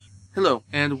Hello,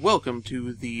 and welcome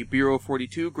to the Bureau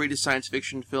 42 Greatest Science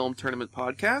Fiction Film Tournament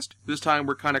podcast. This time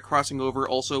we're kind of crossing over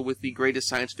also with the Greatest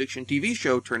Science Fiction TV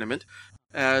Show Tournament,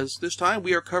 as this time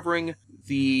we are covering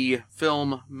the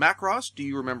film Macross, Do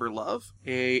You Remember Love?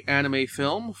 A anime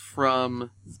film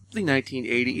from the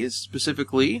 1980s,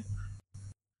 specifically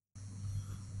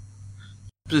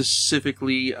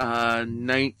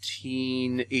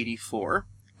 1984.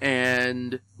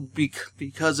 And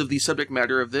because of the subject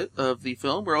matter of the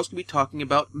film, we're also going to be talking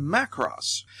about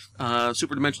Macross,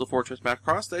 Superdimensional Fortress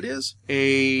Macross, that is,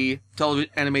 a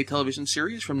anime television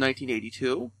series from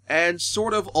 1982. And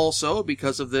sort of also,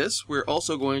 because of this, we're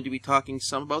also going to be talking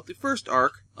some about the first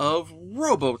arc of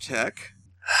Robotech,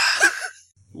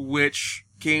 which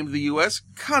came to the US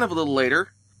kind of a little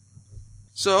later.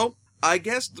 So, I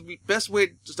guess the best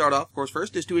way to start off, of course,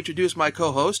 first, is to introduce my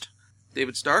co-host,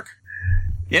 David Stark.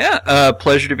 Yeah,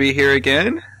 pleasure to be here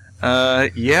again.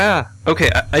 Okay,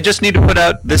 I just need to put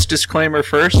out this disclaimer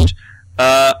first.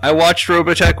 I watched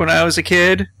Robotech when I was a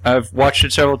kid. I've watched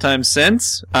it several times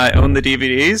since. I own the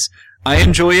DVDs. I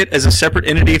enjoy it as a separate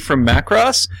entity from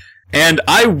Macross, and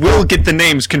I will get the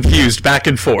names confused back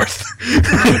and forth.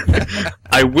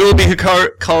 I will be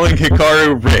calling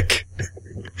Hikaru Rick.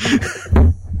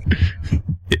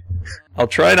 I'll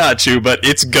try not to, but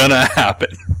it's gonna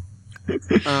happen.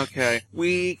 Okay.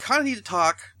 We kind of need to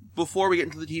talk, before we get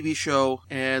into the TV show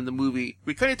and the movie,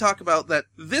 we kind of talk about that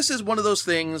this is one of those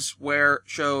things or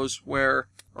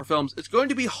films, it's going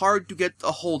to be hard to get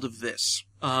a hold of this,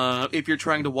 if you're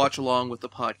trying to watch along with the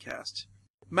podcast.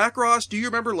 Macross, Do You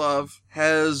Remember Love?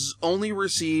 Has only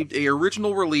received a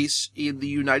original release in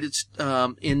the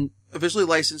officially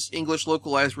licensed English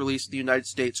localized release in the United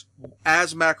States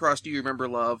as Macross Do You Remember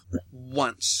Love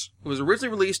once. It was originally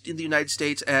released in the United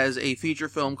States as a feature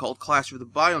film called Clash of the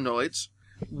Bionoids,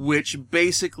 which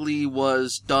basically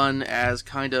was done as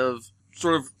kind of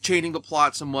sort of changing the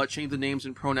plot somewhat, changing the names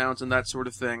and pronouns and that sort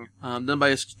of thing, done by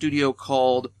a studio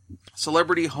called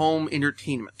Celebrity Home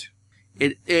Entertainment.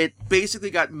 It basically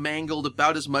got mangled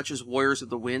about as much as Warriors of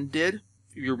the Wind did,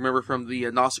 if you remember from the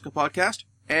Nausicaa podcast.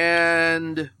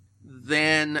 And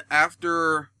then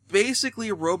after basically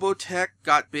Robotech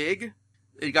got big,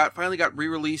 it finally got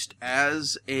re-released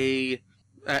as Macross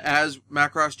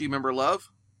Do You Remember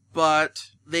Love, but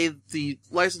the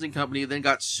licensing company then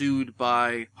got sued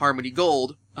by Harmony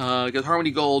Gold, because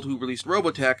Harmony Gold, who released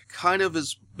Robotech, kind of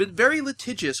has been very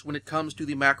litigious when it comes to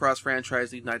the Macross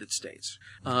franchise in the United States.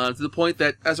 To the point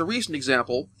that, as a recent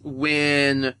example,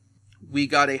 when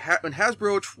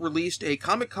Hasbro released a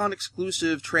Comic-Con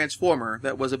exclusive Transformer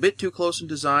that was a bit too close in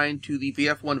design to the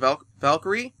VF-1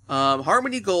 Valkyrie,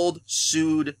 Harmony Gold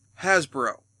sued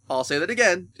Hasbro. I'll say that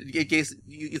again, in case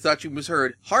you thought you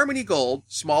misheard. Harmony Gold,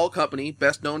 small company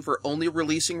best known for only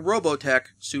releasing Robotech,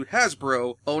 sued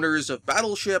Hasbro, owners of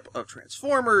Battleship, of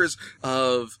Transformers,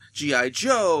 of G.I.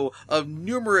 Joe, of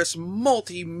numerous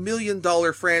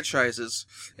multi-million-dollar franchises,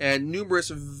 and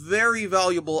numerous very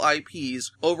valuable IPs,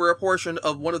 over a portion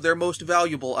of one of their most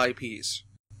valuable IPs.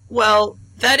 Well,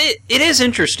 it is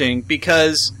interesting,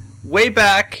 because way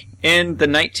back in the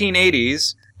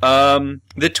 1980s,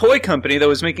 the toy company that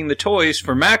was making the toys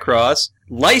for Macross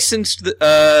licensed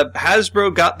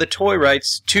Hasbro got the toy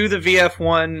rights to the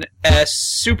VF-1S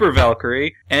Super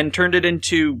Valkyrie and turned it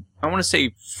into, I want to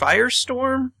say,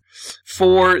 Firestorm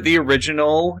for the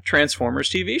original Transformers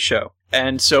TV show.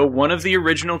 And so one of the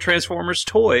original Transformers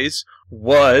toys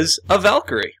was a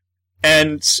Valkyrie.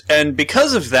 And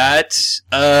because of that,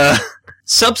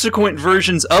 subsequent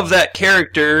versions of that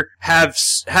character have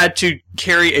had to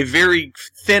carry a very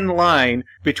thin line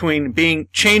between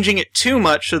changing it too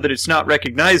much so that it's not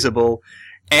recognizable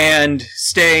and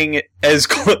staying as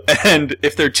and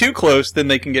if they're too close, then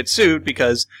they can get sued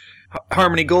because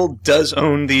Harmony Gold does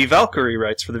own the Valkyrie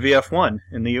rights for the VF-1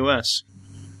 in the US.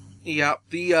 Yeah,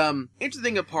 the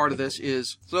interesting part of this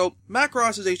is, so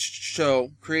Macross is a show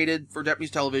created for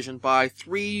Japanese television by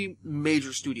three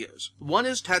major studios. One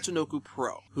is Tatsunoko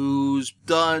Pro, who's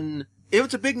done, if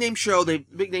it's a big name show,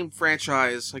 big name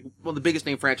franchise, like one of the biggest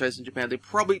name franchises in Japan, they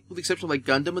probably, with the exception of like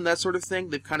Gundam and that sort of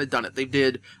thing, they've kind of done it. They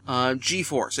did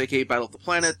G-Force, aka Battle of the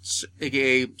Planets,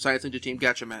 aka Science Ninja Team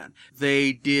Gatchaman.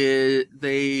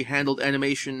 They handled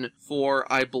animation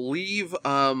for, I believe,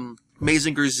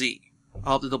 Mazinger Z.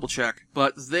 I'll have to double check.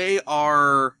 But they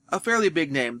are a fairly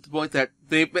big name, to the point that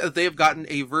they've gotten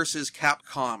a versus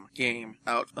Capcom game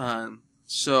out.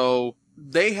 So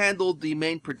they handled the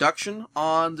main production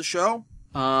on the show.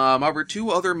 However,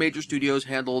 two other major studios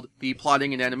handled the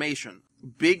plotting and animation.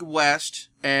 Big West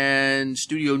and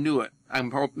Studio Nuit.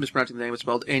 I'm probably mispronouncing the name. It's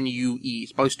spelled N-U-E.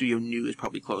 It's probably Studio Nu is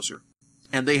probably closer.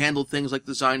 And they handled things like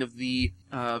the design of the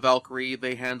Valkyrie,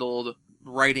 they handled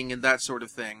writing and that sort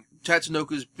of thing.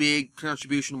 Tatsunoko's big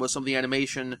contribution was some of the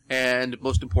animation and,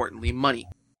 most importantly, money.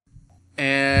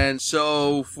 And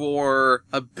so, for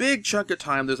a big chunk of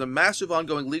time, there's a massive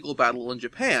ongoing legal battle in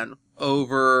Japan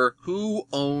over who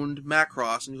owned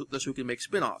Macross and who could make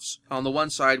spin-offs. On the one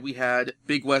side, we had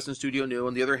Big West and Studio New.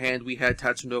 On the other hand, we had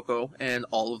Tatsunoko and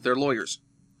all of their lawyers.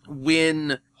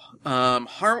 When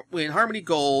Harmony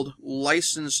Gold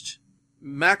licensed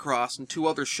Macross and 2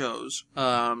 other shows,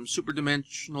 Super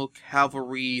Dimensional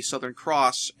Cavalry Southern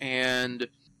Cross and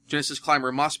Genesis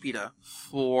Climber Mospita,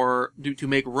 to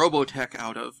make Robotech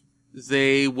out of,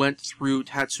 they went through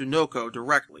Tatsunoko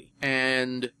directly.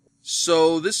 And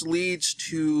so this leads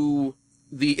to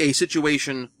a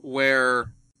situation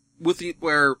where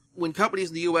when companies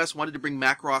in the US wanted to bring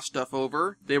Macross stuff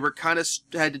over, they were had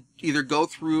to either go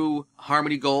through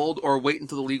Harmony Gold or wait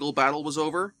until the legal battle was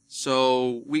over.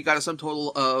 So we got a sum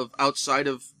total of, outside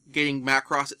of getting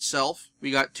Macross itself,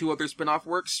 we got 2 other spin-off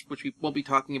works, which we won't be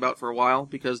talking about for a while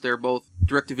because they're both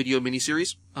direct-to-video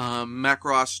miniseries.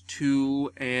 Macross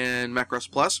 2 and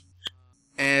Macross Plus.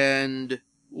 And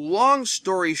long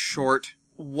story short,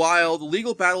 while the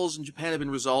legal battles in Japan have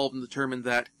been resolved and determined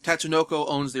that Tatsunoko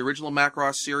owns the original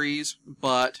Macross series,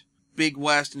 but Big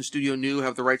West and Studio New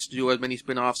have the rights to do as many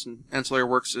spin-offs and ancillary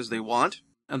works as they want,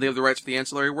 and they have the rights for the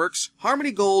ancillary works,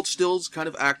 Harmony Gold still is kind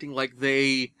of acting like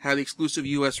they have the exclusive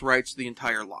US rights to the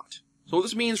entire lot. So what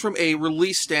this means from a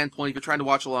release standpoint, if you're trying to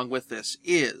watch along with this,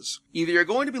 is either you're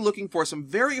going to be looking for some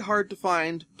very hard to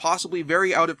find, possibly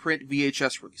very out-of-print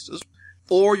VHS releases,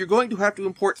 or you're going to have to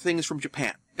import things from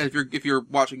Japan. And if you're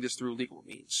watching this through legal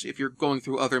means. If you're going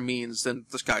through other means, then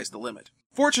the sky's the limit.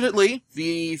 Fortunately,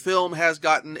 the film has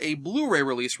gotten a Blu-ray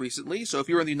release recently, so if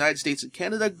you're in the United States and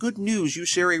Canada, good news, you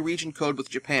share a region code with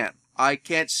Japan. I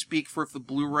can't speak for if the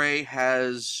Blu-ray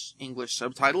has English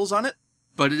subtitles on it,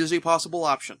 but it is a possible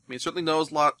option. I mean, it certainly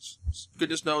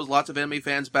goodness knows, lots of anime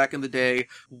fans back in the day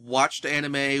watched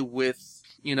anime with,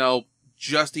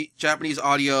 just the Japanese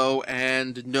audio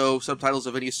and no subtitles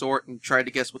of any sort and tried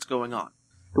to guess what's going on.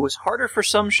 It was harder for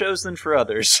some shows than for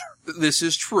others. This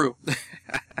is true.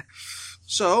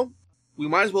 So, we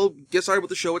might as well get started with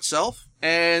the show itself,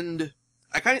 and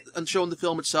I'm showing the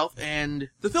film itself, and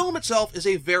the film itself is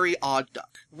a very odd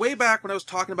duck. Way back when I was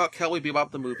talking about Cowboy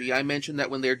Bebop the movie, I mentioned that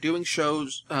when they're doing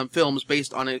films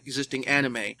based on an existing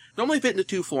anime, normally fit into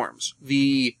 2 forms.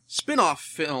 The spin-off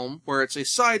film, where it's a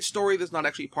side story that's not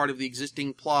actually part of the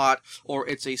existing plot, or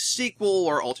it's a sequel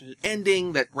or alternate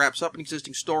ending that wraps up an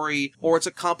existing story, or it's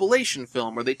a compilation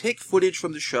film where they take footage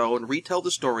from the show and retell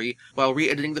the story while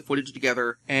re-editing the footage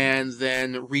together, and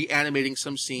then reanimating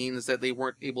some scenes that they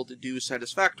weren't able to do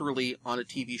satisfactorily on a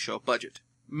TV show budget.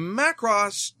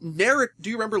 Macross, Do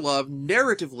You Remember Love,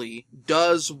 narratively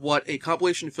does what a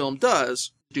compilation film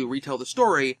does, retell the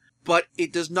story, but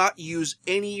it does not reuse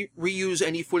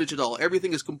any footage at all.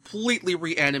 Everything is completely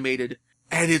reanimated,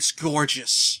 and it's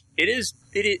gorgeous.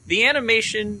 The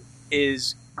animation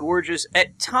is gorgeous.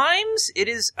 At times, it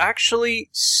is actually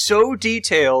so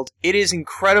detailed, it is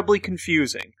incredibly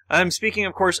confusing. I'm speaking,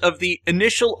 of course, of the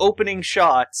initial opening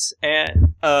shots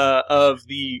and of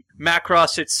the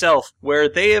Macross itself, where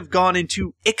they have gone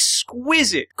into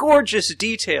exquisite, gorgeous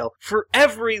detail for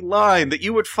every line that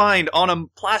you would find on a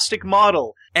plastic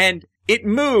model. And it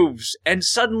moves, and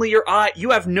suddenly you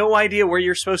have no idea where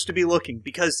you're supposed to be looking,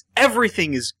 because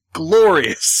everything is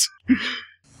glorious.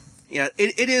 Yeah,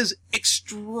 it is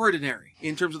extraordinary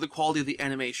in terms of the quality of the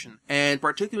animation, and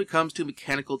particularly when it comes to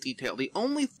mechanical detail. The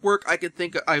only work I can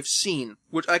think I've seen,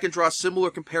 which I can draw a similar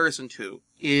comparison to,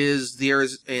 is there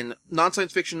is a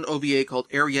non-science fiction OVA called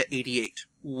Area 88,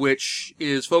 which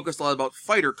is focused a lot about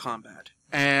fighter combat.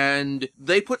 And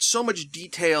they put so much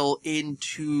detail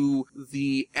into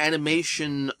the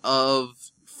animation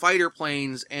of fighter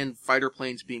planes and fighter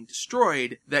planes being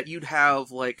destroyed that you'd have,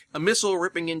 like, a missile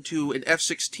ripping into an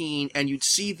F-16 and you'd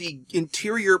see the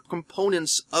interior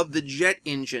components of the jet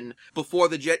engine before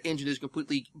the jet engine is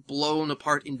completely blown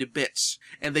apart into bits.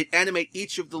 And they'd animate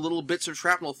each of the little bits of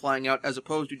shrapnel flying out as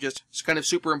opposed to just kind of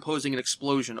superimposing an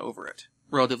explosion over it,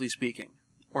 relatively speaking.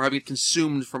 Or having it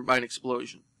consumed by an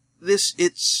explosion.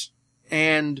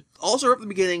 And also at the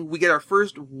beginning, we get our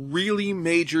first really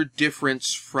major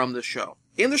difference from the show.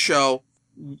 In the show,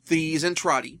 the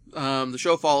Zentradi, the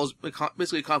show follows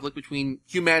basically a conflict between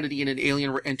humanity and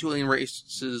two alien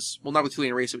races, well, not with two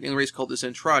alien races, but an alien race called the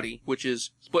Zentradi, which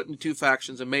is split into 2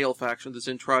 factions, a male faction, the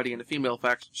Zentradi, and a female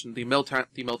faction, the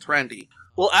Meltrandi.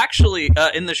 Well, actually,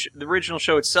 in the original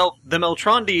show itself, the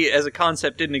Meltrandi as a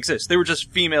concept didn't exist. They were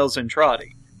just female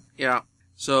Zentradi. Yeah.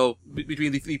 So,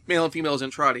 between the male and female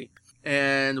Zentradi.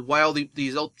 And while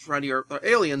these Zentradi are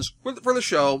aliens, for the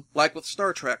show, like with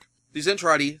Star Trek, the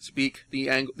Zentradi speak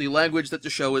the language that the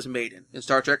show is made in. In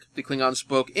Star Trek, the Klingons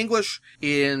spoke English.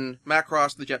 In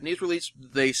Macross, the Japanese release,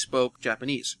 they spoke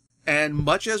Japanese. And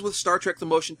much as with Star Trek the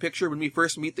Motion Picture, when we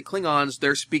first meet the Klingons,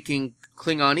 they're speaking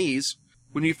Klingonese.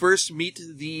 When we first meet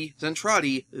the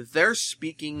Zentradi, they're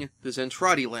speaking the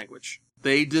Zentradi language.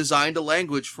 They designed a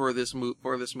language for this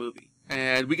movie.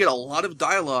 And we get a lot of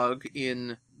dialogue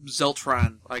in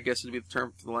Zeltron, I guess would be the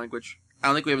term for the language. I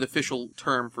don't think we have an official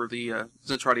term for the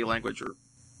Zentradi language.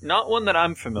 Not one that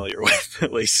I'm familiar with,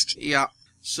 at least. Yeah.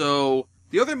 So,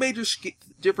 the other major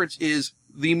difference is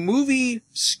the movie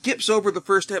skips over the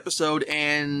first episode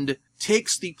and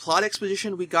takes the plot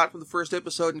exposition we got from the first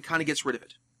episode and kind of gets rid of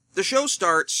it. The show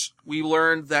starts, we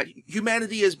learn that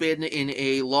humanity has been in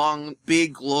a long,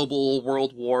 big global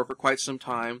world war for quite some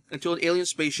time, until an alien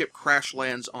spaceship crash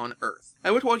lands on Earth.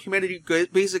 At which point humanity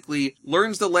basically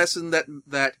learns the lesson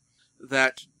that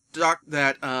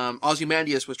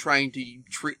Ozymandias was trying to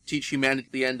teach humanity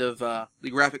at the end of the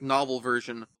graphic novel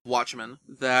version of Watchmen,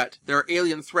 that there are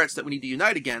alien threats that we need to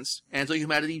unite against, and so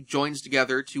humanity joins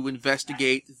together to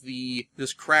investigate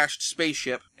this crashed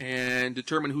spaceship and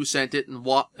determine who sent it and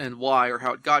why or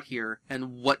how it got here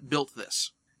and what built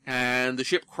this. And the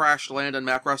ship crashed land on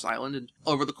Macross Island, and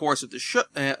over the course of the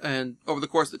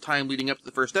time leading up to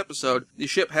the first episode, the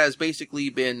ship has basically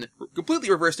been completely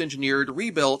reverse engineered,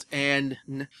 rebuilt, and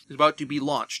is about to be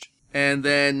launched. And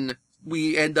then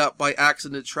we end up by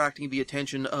accident attracting the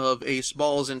attention of a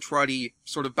small Zentradi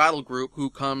sort of battle group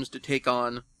who comes to take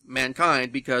on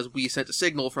mankind because we sent a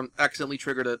signal accidentally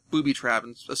triggered a booby trap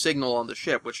and a signal on the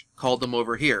ship which called them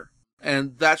over here.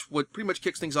 And that's what pretty much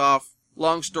kicks things off.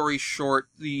 Long story short,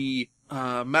 the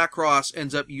Macross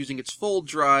ends up using its fold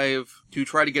drive to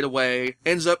try to get away,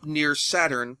 ends up near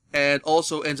Saturn, and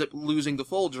also ends up losing the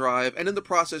fold drive, and in the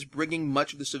process bringing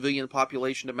much of the civilian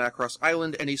population to Macross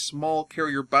Island and a small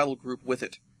carrier battle group with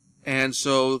it. And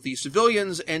so the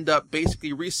civilians end up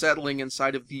basically resettling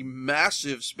inside of the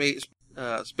massive space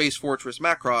fortress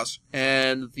Macross,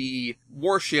 and the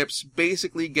warships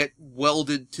basically get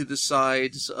welded to the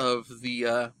sides of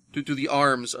the to the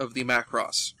arms of the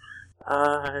Macross.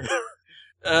 Yeah,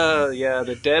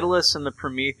 the Daedalus and the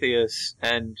Prometheus,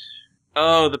 and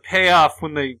the payoff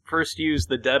when they first use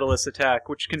the Daedalus attack,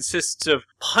 which consists of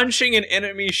punching an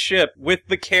enemy ship with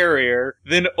the carrier,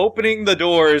 then opening the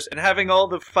doors and having all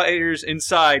the fighters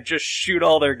inside just shoot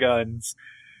all their guns.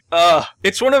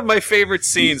 It's one of my favorite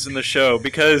scenes in the show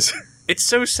because it's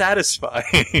so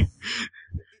satisfying.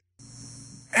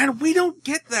 And we don't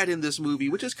get that in this movie,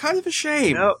 which is kind of a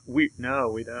shame. No, we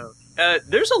don't.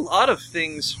 There's a lot of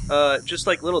things, just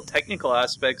like little technical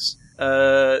aspects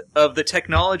of the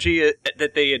technology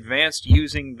that they advanced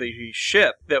using the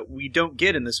ship that we don't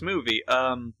get in this movie.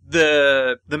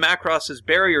 The Macross's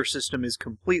barrier system is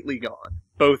completely gone,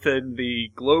 both in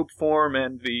the globe form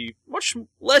and the much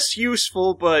less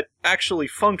useful but actually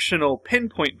functional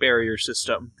pinpoint barrier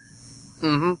system.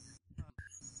 Mm-hmm.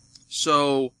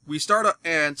 So we start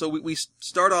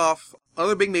off.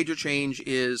 Another big major change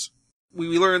is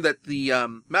we learn that the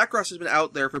Macross has been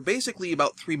out there for basically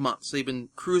about 3 months. They've been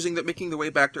cruising, making their way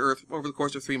back to Earth over the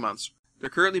course of 3 months. They're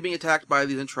currently being attacked by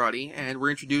the Zentradi, and we're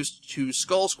introduced to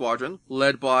Skull Squadron,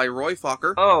 led by Roy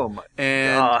Fokker. Oh my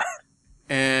god!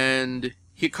 And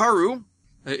Hikaru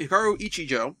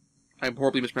Ichijo. I'm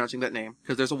horribly mispronouncing that name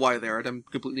because there's a Y there, and I'm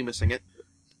completely missing it.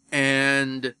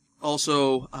 And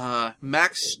also,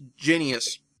 Max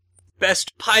Genius.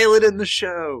 Best pilot in the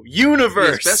show.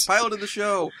 Universe! Yes, best pilot in the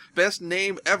show. Best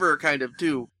name ever, kind of,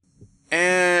 too.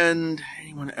 And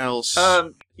anyone else?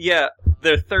 Yeah,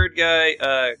 the third guy,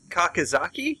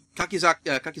 Kakizaki?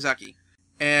 Kakizaki.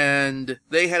 And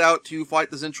they head out to fight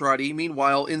the Zentradi.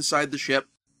 Meanwhile, inside the ship,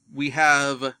 we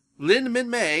have Lin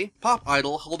Min-mei, pop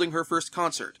idol, holding her first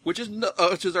concert, which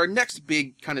is our next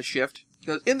big kind of shift.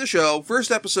 Because in the show, first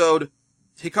episode,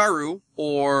 Hikaru,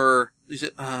 or is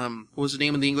it, what was the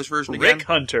name in the English version again?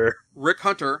 Rick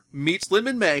Hunter meets Lin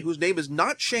Min-mei, whose name is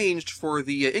not changed for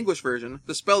the English version.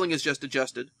 The spelling is just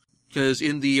adjusted. Because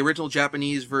in the original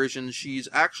Japanese version, she's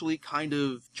actually kind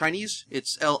of Chinese.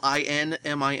 It's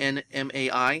Linminmai,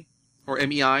 or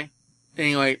M-E-I.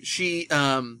 Anyway,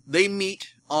 they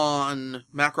meet on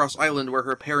Macross Island, where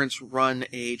her parents run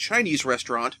a Chinese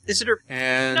restaurant. Is it her?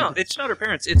 And no, it's not her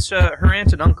parents. It's her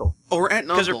aunt and uncle. Oh, her aunt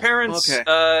and uncle. Because her parents,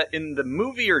 in the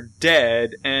movie, are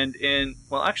dead, and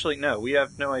well, actually, no, we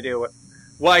have no idea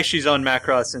why she's on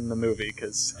Macross in the movie,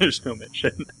 because there's no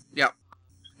mention. Yeah.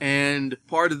 And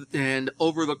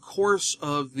over the course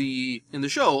of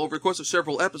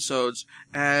several episodes,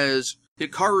 as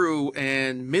Hikaru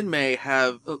and Minmay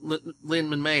have Lin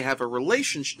Minmay have a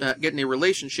relationship, getting a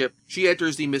relationship. She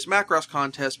enters the Miss Macross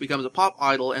contest, becomes a pop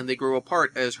idol, and they grow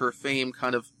apart as her fame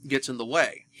kind of gets in the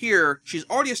way. Here, she's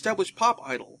already established pop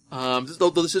idol. Though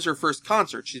this is her first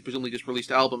concert, she's presumably just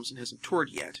released albums and hasn't toured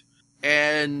yet.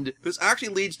 And this actually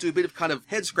leads to a bit of kind of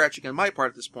head scratching on my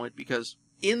part at this point, because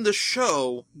in the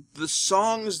show, the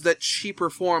songs that she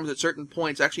performs at certain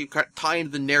points actually tie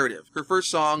into the narrative. Her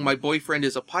first song, "My Boyfriend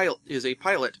is a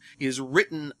Pilot," is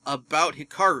written about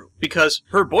Hikaru. Because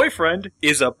her boyfriend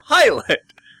is a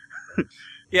pilot.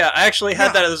 Yeah, I actually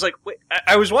had that. I was like, wait,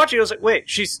 I was watching, I was like, wait,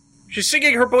 she's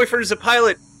singing her boyfriend is a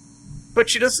pilot, but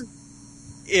she doesn't...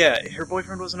 Yeah, her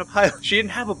boyfriend wasn't a pilot. She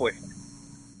didn't have a boyfriend.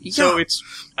 Yeah. So it's...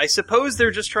 I suppose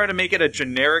they're just trying to make it a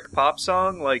generic pop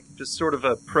song, like just sort of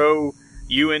a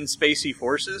pro-UN Spacey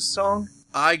Forces song?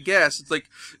 I guess. It's like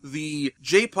the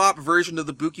J-pop version of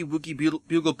the Bookie Wookie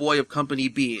Bugle Boy of Company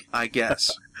B, I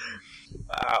guess.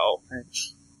 Wow.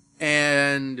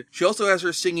 And she also has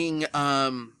her singing,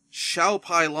 Xiao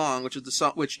Pai Long, which is the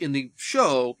song, which in the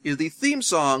show is the theme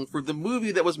song for the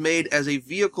movie that was made as a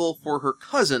vehicle for her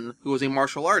cousin, who was a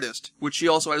martial artist, which she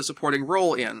also had a supporting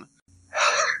role in.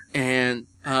 And,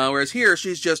 whereas here,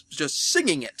 she's just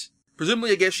singing it.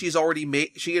 Presumably, I guess she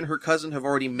and her cousin have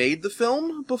already made the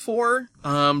film before,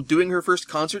 doing her first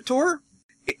concert tour.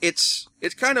 It's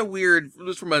kind of weird,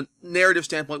 just from a narrative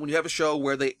standpoint, when you have a show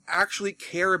where they actually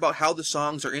care about how the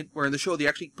songs are where in the show they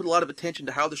actually put a lot of attention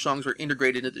to how the songs are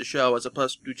integrated into the show, as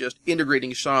opposed to just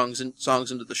integrating songs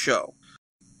into the show.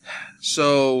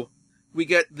 So, we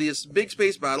get this big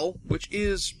space battle, which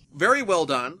is very well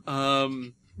done.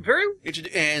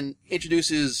 And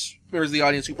introduces members of the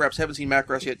audience who perhaps haven't seen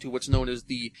Macross yet to what's known as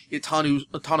the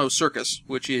Itano Circus,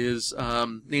 which is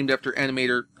named after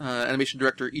animation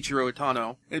director Ichiro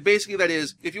Itano. And basically that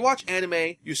is, if you watch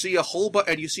anime, you see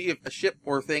and you see a ship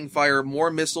or thing fire more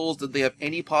missiles than they have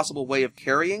any possible way of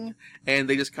carrying, and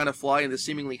they just kind of fly in this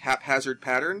seemingly haphazard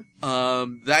pattern.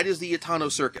 That is the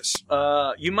Itano Circus.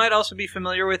 You might also be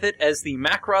familiar with it as the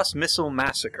Macross Missile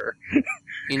Massacre.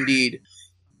 Indeed.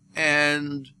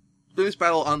 And during this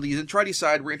battle, on the Zentradi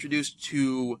side, we're introduced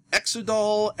to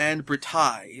Exodal and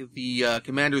Britai, the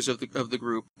commanders of the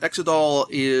group. Exodal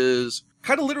is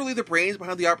kind of literally the brains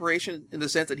behind the operation, in the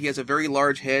sense that he has a very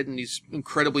large head and he's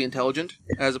incredibly intelligent,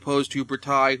 as opposed to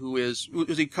Britai, who is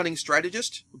a cunning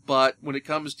strategist, but when it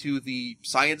comes to the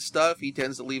science stuff, he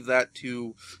tends to leave that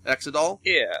to Exodal.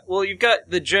 Yeah, well, you've got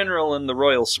the general and the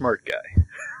royal smart guy.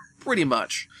 Pretty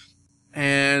much.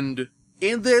 And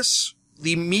in this,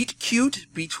 the meet cute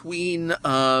between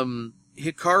Hikaru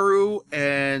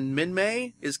and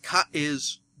Minmay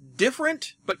is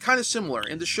different, but kind of similar.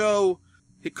 In the show,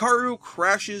 Hikaru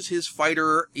crashes his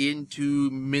fighter into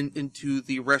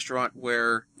the restaurant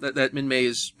where that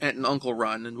Minmay's aunt and uncle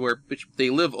run, and which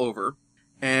they live over.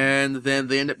 And then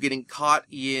they end up getting caught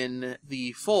in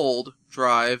the Fold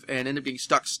drive and end up getting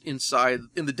stuck in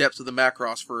the depths of the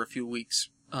Macross for a few weeks.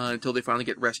 Until they finally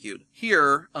get rescued.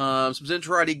 Here, some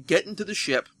Zentradi get into the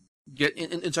ship, get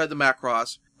inside the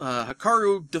Macross.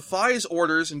 Hikaru defies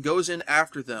orders and goes in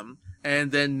after them,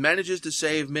 and then manages to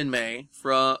save Minmay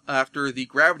after the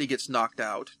gravity gets knocked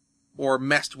out, or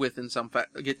messed with in some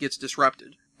gets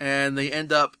disrupted. And they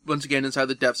end up, once again, inside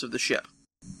the depths of the ship.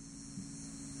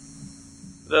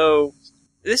 Though,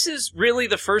 this is really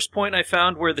the first point I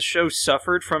found where the show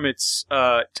suffered from its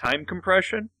time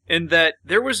compression. In that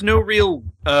there was no real,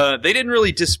 they didn't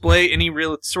really display any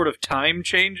real sort of time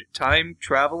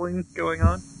traveling going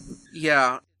on.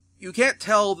 Yeah, you can't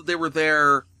tell that they were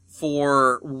there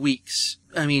for weeks.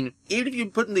 I mean, even if you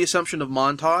put in the assumption of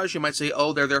montage, you might say,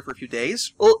 oh, they're there for a few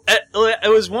days. Well, it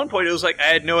was one point, it was like, I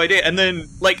had no idea. And then,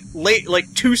 like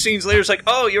 2 scenes later, it's like,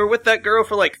 oh, you were with that girl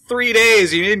for 3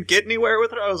 days, you didn't get anywhere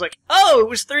with her? I was like, oh, it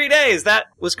was 3 days! That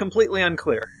was completely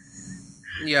unclear.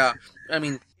 Yeah, I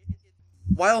mean,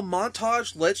 while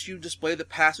montage lets you display the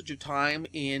passage of time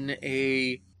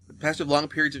long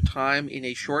periods of time in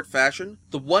a short fashion,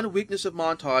 the one weakness of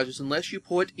montage is unless you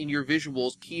put in your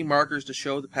visuals key markers to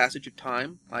show the passage of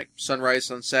time, like sunrise,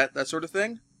 sunset, that sort of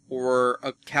thing, or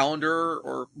a calendar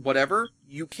or whatever,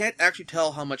 you can't actually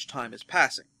tell how much time is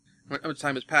passing. How much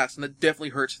time has passed, and that definitely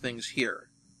hurts things here.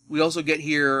 We also get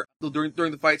here, during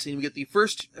the fight scene, we get the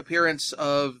first appearance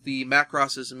of the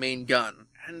Macross's main gun.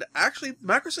 And actually,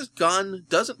 Macross's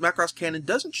Macross cannon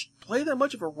doesn't play that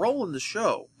much of a role in the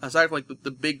show, aside from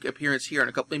the big appearance here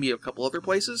and maybe a couple other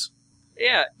places.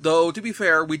 Yeah. Though, to be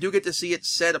fair, we do get to see it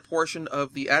set a portion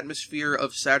of the atmosphere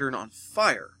of Saturn on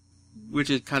fire, which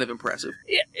is kind of impressive.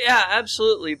 Yeah,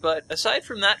 absolutely. But aside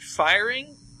from that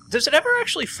firing, does it ever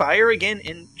actually fire again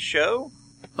in show?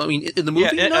 I mean, in the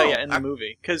movie, no. In the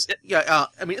movie.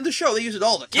 I mean, in the show, they use it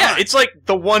all the time. Yeah, it's like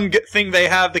the one thing they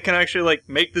have that can actually, like,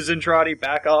 make the Zentradi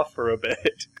back off for a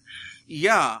bit.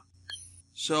 Yeah.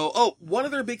 So, one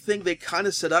other big thing they kind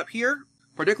of set up here,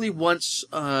 particularly once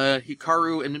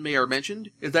Hikaru and Minmay are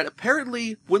mentioned, is that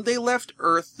apparently when they left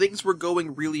Earth, things were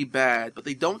going really bad, but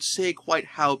they don't say quite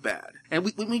how bad. And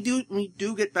when we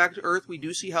do get back to Earth, we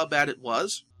do see how bad it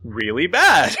was. Really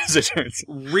bad, as it turns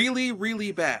out. Really,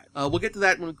 really bad. We'll get to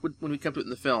that when we come to it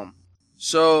in the film.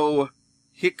 So,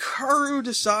 Hikaru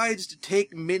decides to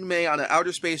take Minmay on an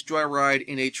outer space joyride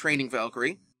in a training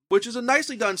Valkyrie, which is a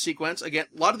nicely done sequence. Again,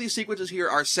 a lot of these sequences here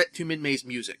are set to Minmay's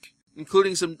music,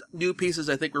 including some new pieces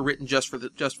I think were written just for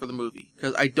the movie,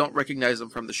 because I don't recognize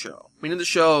them from the show. I mean, in the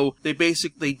show, they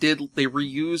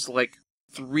reused like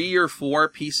 3 or 4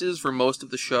 pieces for most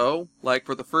of the show. Like,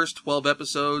 for the first 12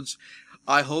 episodes,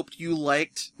 I hoped you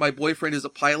liked My Boyfriend is a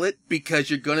Pilot, because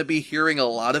you're gonna be hearing a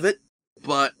lot of it.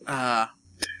 But,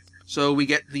 so we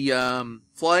get the,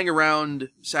 flying around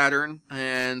Saturn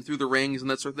and through the rings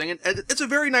and that sort of thing, and it's a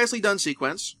very nicely done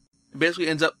sequence. It basically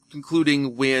ends up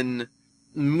concluding when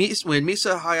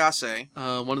Misa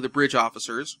Hayase, one of the bridge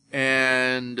officers,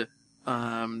 and,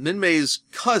 Minmay's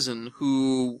cousin,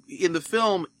 who, in the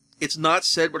film, it's not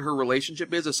said what her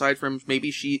relationship is, aside from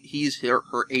maybe he's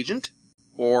her agent,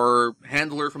 or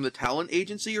handler from the Talon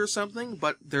Agency or something,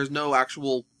 but there's no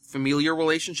actual familiar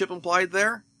relationship implied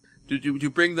there, to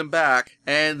bring them back,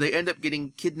 and they end up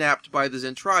getting kidnapped by the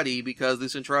Zentradi, because the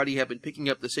Zentradi have been picking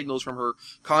up the signals from her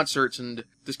concerts and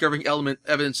discovering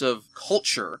evidence of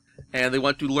culture, and they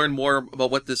want to learn more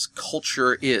about what this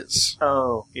culture is.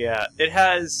 Oh, yeah. It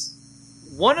has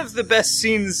one of the best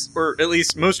scenes, or at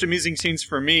least most amusing scenes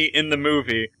for me in the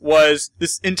movie, was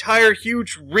this entire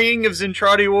huge ring of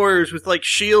Zentradi warriors with, like,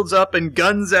 shields up and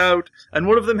guns out, and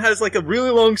one of them has, like, a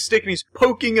really long stick and he's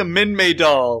poking a Minmay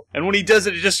doll, and when he does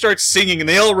it, it just starts singing, and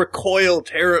they all recoil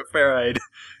terrified.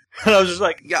 And I was just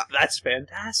like, yeah, that's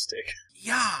fantastic.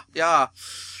 Yeah.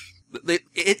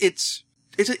 It's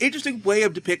an interesting way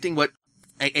of depicting what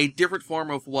a different form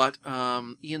of what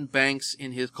Ian Banks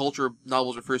in his culture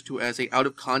novels refers to as a out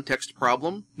of context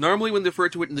problem. Normally, when they refer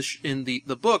to it in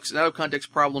the books, an out of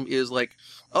context problem is like,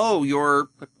 oh, you're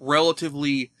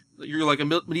like a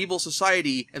medieval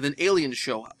society, and then aliens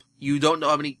show up. You don't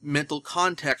have any mental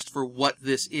context for what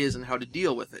this is and how to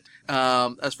deal with it.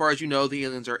 As far as you know, the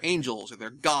aliens are angels, or they're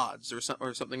gods,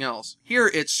 or something else. Here,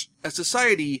 it's a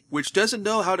society which doesn't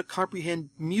know how to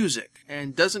comprehend music,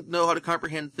 and doesn't know how to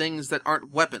comprehend things that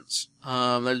aren't weapons.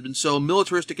 That has been so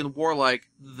militaristic and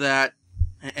warlike that,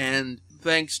 and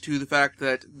thanks to the fact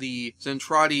that the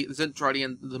Zentradi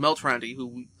and the Meltrandi,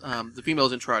 who, the female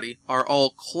Zentradi, are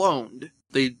all cloned,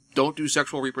 they don't do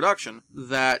sexual reproduction,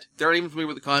 that they're not even familiar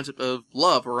with the concept of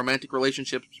love or romantic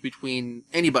relationships between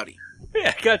anybody.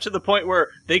 Yeah, it got to the point where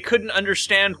they couldn't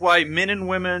understand why men and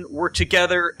women were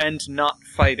together and not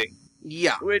fighting.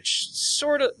 Yeah. Which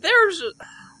sort of...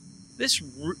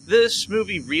 This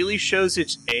movie really shows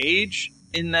its age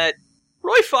in that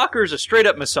Roy Fokker is a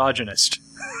straight-up misogynist.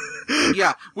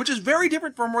 Yeah, which is very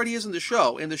different from what he is in the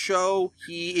show. In the show,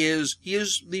 he is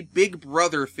the big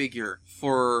brother figure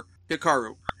for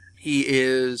Hikaru. He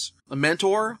is a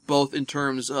mentor, both in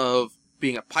terms of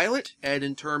being a pilot and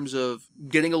in terms of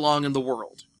getting along in the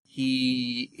world.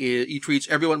 He treats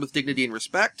everyone with dignity and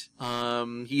respect.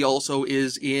 He also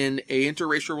is in a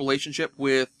interracial relationship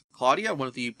with Claudia, one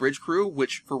of the bridge crew,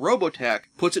 which for Robotech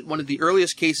puts it one of the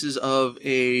earliest cases of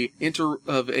a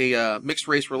mixed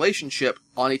race relationship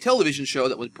on a television show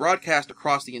that was broadcast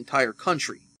across the entire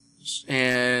country.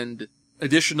 And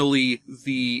additionally,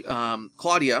 the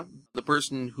Claudia, the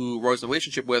person who Roy's in a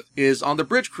relationship with, is on the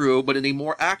bridge crew, but in a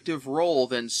more active role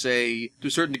than, say, to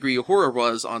a certain degree, Uhura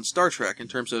was on Star Trek, in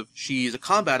terms of she's a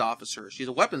combat officer, she's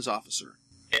a weapons officer.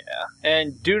 Yeah,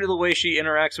 and due to the way she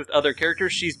interacts with other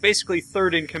characters, she's basically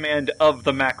third in command of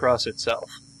the Macross itself.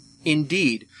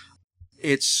 Indeed.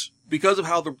 It's because of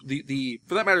how the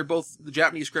for that matter, both the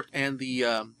Japanese script and the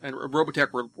and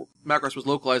Robotech Macross was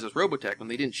localized as Robotech,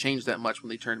 and they didn't change that much when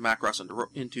they turned Macross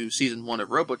into season 1 of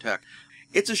Robotech.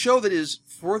 It's a show that is,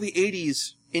 for the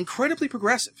 80s, incredibly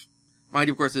progressive. Mind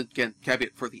you, of course, again,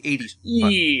 caveat for the 80s.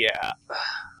 Yeah.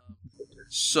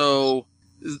 So,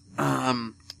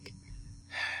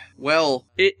 well...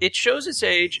 It shows its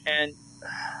age, and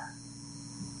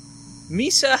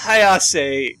Misa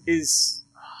Hayase is...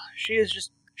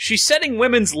 She's setting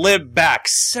women's lib back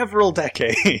several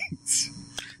decades.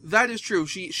 That is true.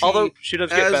 Although, she does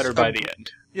get better by the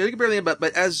end. Yeah, they get barely, but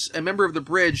as a member of the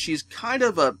bridge, she's kind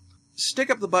of a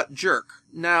stick-up-the-butt jerk.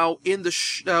 Now, in the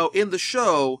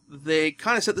show, they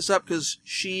kind of set this up because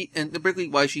she, and particularly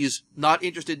why she's not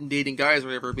interested in dating guys or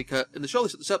whatever, because in the show they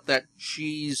set this up that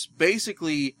she's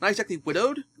basically, not exactly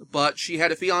widowed, but she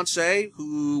had a fiancé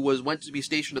who went to be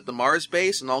stationed at the Mars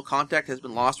base, and all contact has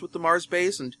been lost with the Mars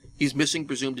base, and he's missing,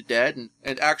 presumed dead,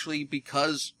 and actually,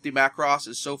 because the Macross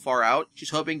is so far out, she's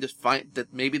hoping to find,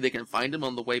 that maybe they can find him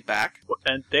on the way back.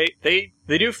 And they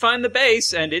do find the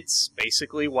base, and it's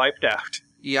basically wiped out.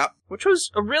 Yep. Which was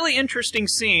a really interesting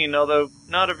scene, although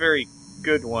not a very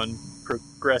good one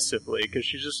progressively,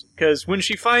 because when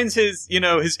she finds his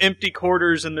empty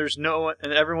quarters and there's no one,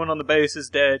 and everyone on the base is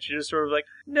dead, she just sort of like,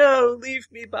 no, leave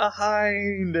me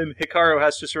behind, and Hikaru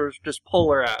has to sort of just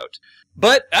pull her out.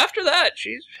 But after that,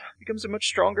 she becomes a much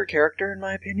stronger character, in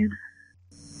my opinion.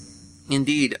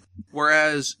 Indeed.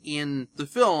 Whereas in the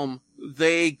film,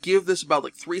 they give this about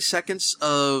 3 seconds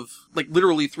of,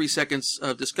 literally 3 seconds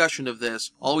of discussion of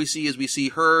this. All we see is we see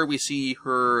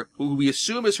her, who we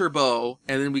assume is her beau,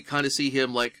 and then we kind of see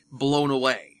him, blown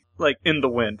away. In the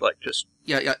wind, just...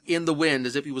 Yeah, in the wind,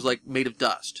 as if he was, made of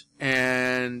dust.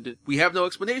 And we have no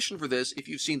explanation for this. If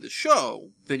you've seen the show,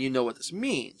 then you know what this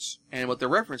means, and what they're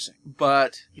referencing.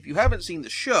 But if you haven't seen the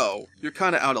show, you're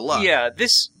kind of out of luck. Yeah,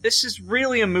 this is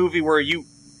really a movie where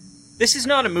This is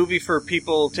not a movie for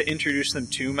people to introduce them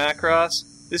to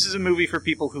Macross. This is a movie for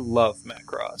people who love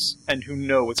Macross and who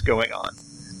know what's going on.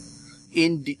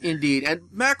 Indeed. And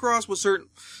Macross was certain...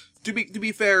 To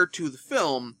be fair to the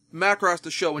film, Macross the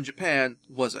show in Japan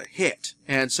was a hit.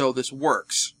 And so this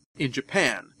works in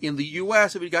Japan. In the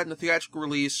US, if we'd gotten a theatrical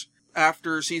release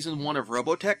after season 1 of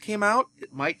Robotech came out,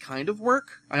 it might kind of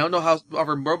work. I don't know how...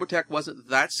 However, Robotech wasn't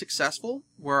that successful,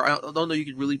 where I don't know if you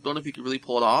could really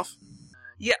pull it off.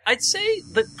 Yeah, I'd say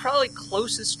the probably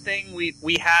closest thing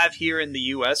we have here in the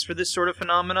U.S. for this sort of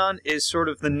phenomenon is sort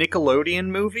of the Nickelodeon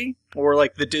movie, or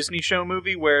the Disney show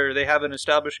movie, where they have an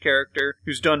established character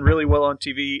who's done really well on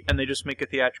TV, and they just make a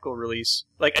theatrical release.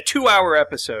 A 2-hour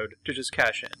episode to just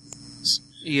cash in.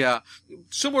 Yeah.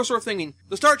 Similar sort of thinking.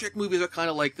 The Star Trek movies are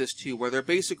kind of like this, too, where they're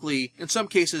basically, in some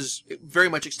cases, very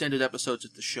much extended episodes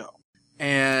of the show.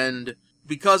 And...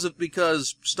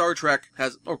 Because Star Trek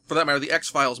has, or for that matter, the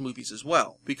X-Files movies as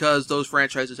well, because those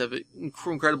franchises have an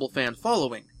incredible fan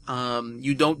following,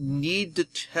 you don't need to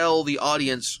tell the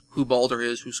audience who Balder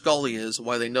is, who Scully is,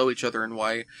 why they know each other, and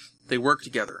why they work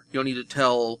together. You don't need to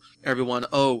tell everyone,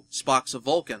 oh, Spock's a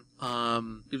Vulcan.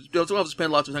 You don't have to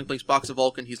spend lots of time playing Spock's a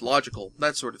Vulcan, he's logical,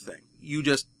 that sort of thing. You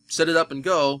just set it up and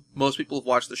go. Most people have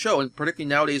watched the show, and particularly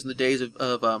nowadays in the days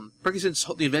particularly since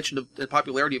the invention of the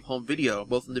popularity of home video,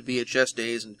 both in the VHS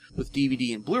days and with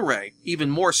DVD and Blu-ray, even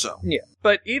more so. Yeah,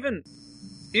 but even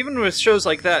with shows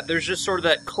like that, there's just sort of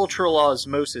that cultural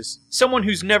osmosis. Someone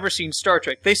who's never seen Star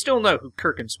Trek, they still know who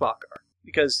Kirk and Spock are,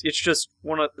 because it's just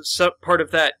part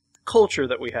of that culture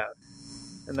that we have,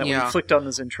 and that we inflict on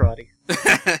the Zentradi.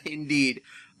 Indeed.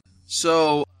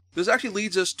 So this actually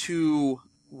leads us to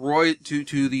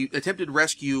the attempted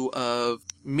rescue of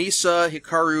Misa,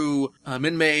 Hikaru,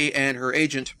 Minmay, and her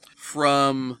agent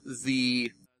from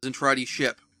the Zentradi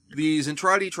ship. The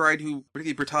Zentradi tried to,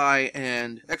 particularly Bertai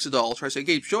and Exodal, try to say,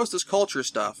 "Gabe, show us this culture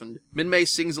stuff." And Minmay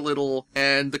sings a little,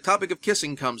 and the topic of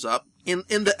kissing comes up. In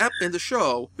the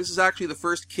show, this is actually the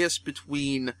first kiss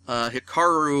between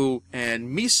Hikaru and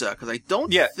Misa, because I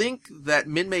don't think that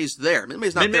Minmay's there.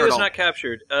 Minmay's not there at all. Minmay was not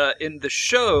captured. In the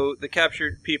show, the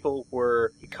captured people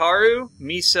were Hikaru,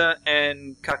 Misa,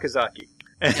 and Kakazaki.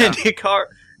 And Hikaru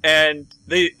and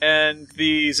the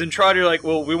Zentradi are like,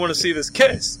 "Well, we want to see this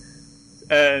kiss."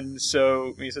 And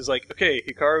so Misa's like, "Okay,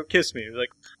 Hikaru, kiss me." He's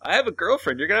like, "I have a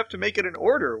girlfriend. You're going to have to make it an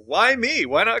order. Why me?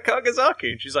 Why not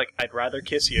Kakazaki?" And she's like, "I'd rather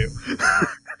kiss you."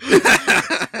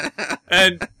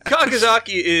 And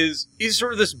Kakazaki he's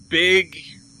sort of this big...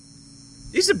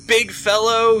 He's a big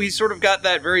fellow. He's sort of got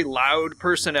that very loud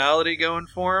personality going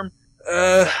for him.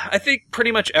 I think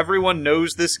pretty much everyone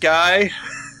knows this guy.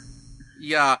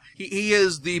 Yeah, he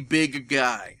is the big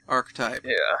guy archetype.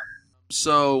 Yeah.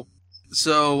 So,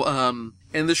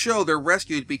 in the show, they're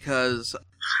rescued because,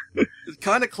 it's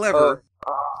kind of clever,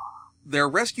 they're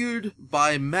rescued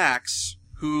by Max,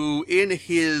 who in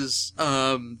his,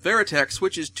 Veritech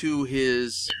switches to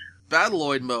his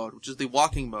Battloid mode, which is the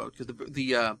walking mode, because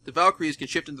the Valkyries can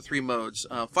shift into 3 modes.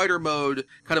 Fighter mode,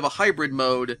 kind of a hybrid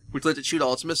mode, which lets it shoot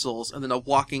all its missiles, and then a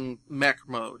walking mech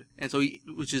mode, and so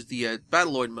which is the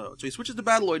Battloid mode. So he switches to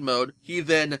Battloid mode, he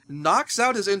then knocks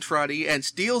out his Zentradi and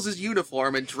steals his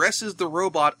uniform and dresses the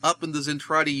robot up in the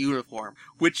Zentradi uniform,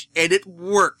 and it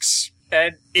works.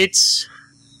 And it's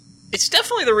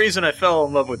definitely the reason I fell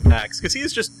in love with Max, because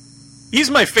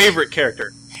he's my favorite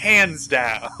character, hands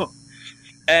down.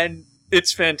 And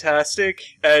it's fantastic,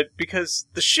 because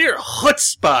the sheer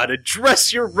chutzpah to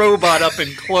dress your robot up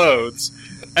in clothes,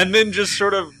 and then just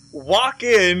sort of walk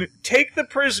in, take the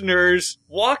prisoners,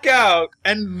 walk out,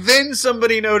 and then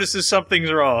somebody notices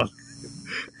something's wrong.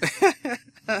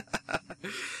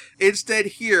 Instead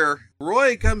here,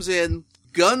 Roy comes in,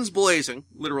 guns blazing,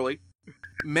 literally,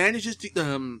 manages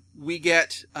to, we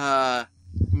get,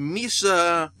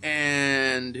 Misa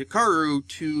and Hikaru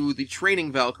to the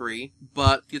training Valkyrie,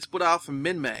 but gets put off from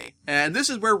Minmay. And this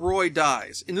is where Roy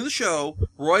dies. In the show,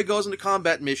 Roy goes into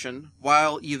combat mission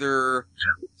while either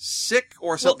sick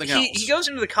or something else. He goes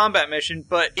into the combat mission,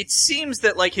 but it seems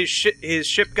that like his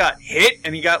ship got hit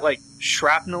and he got like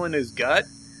shrapnel in his gut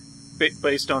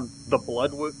based on the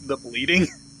the bleeding.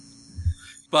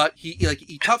 But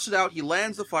he toughs it out, he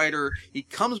lands the fighter, he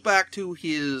comes back to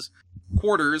his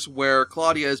quarters where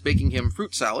Claudia is baking him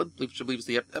fruit salad, which I believe is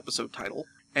the episode title,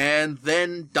 and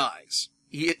then dies.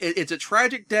 It's a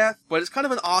tragic death, but it's kind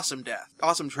of an awesome death.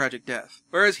 Awesome tragic death.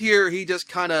 Whereas here, he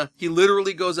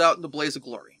literally goes out in the blaze of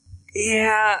glory.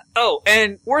 Yeah. Oh,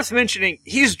 and worth mentioning,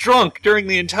 he's drunk during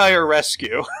the entire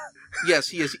rescue. Yes,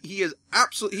 he is. He is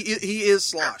absolutely, he is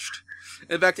sloshed.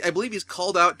 In fact, I believe he's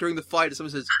called out during the fight, and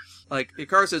someone says, like,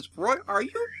 Hikaru says, Roy, are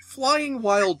you flying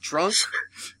while drunk?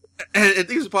 And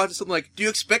he responds to something like, do you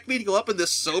expect me to go up in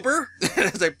this sober?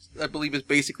 As I believe is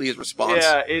basically his response.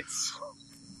 Yeah, it's...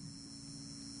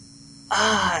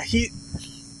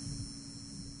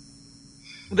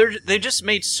 They just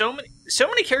made so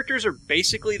many characters are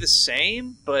basically the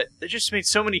same, but they just made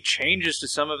so many changes to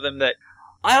some of them that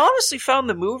I honestly found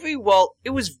the movie, while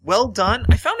it was well done,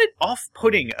 I found it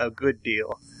off-putting a good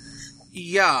deal.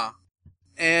 Yeah.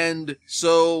 And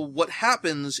so what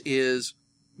happens is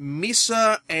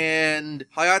Misa and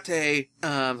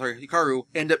Hikaru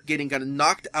end up getting kind of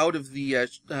knocked out of the,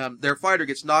 their fighter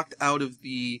gets knocked out of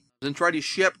the Zentradi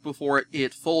ship before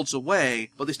it folds away,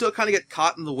 but they still kind of get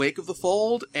caught in the wake of the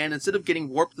fold, and instead of getting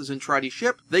warped to the Zentradi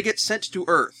ship, they get sent to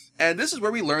Earth. And this is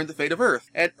where we learn the fate of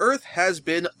Earth. And Earth has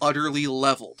been utterly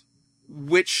leveled,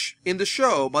 which, in the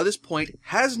show, by this point,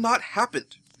 has not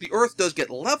happened. The Earth does get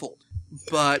leveled,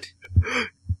 but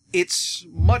it's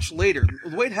much later.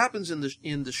 The way it happens in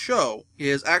the show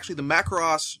is actually the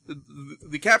Macross,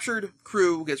 the captured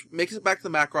crew makes it back to the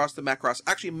Macross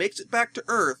actually makes it back to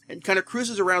Earth and kind of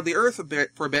cruises around the Earth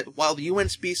for a bit while the UN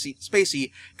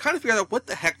Spacey kind of figure out what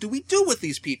the heck do we do with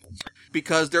these people?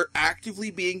 Because they're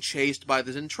actively being chased by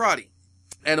the Zentradi.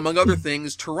 And among other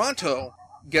things, Toronto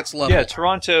gets leveled. Yeah,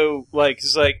 Toronto,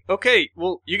 is like, okay,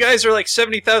 well, you guys are like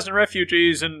 70,000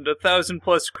 refugees and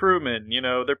 1,000+ crewmen,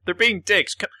 they're being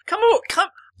dicks. Come,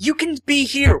 you can be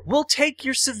here. We'll take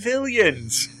your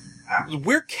civilians.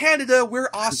 We're Canada, we're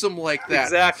awesome like that.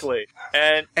 Exactly.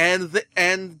 And the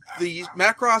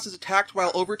Macross is attacked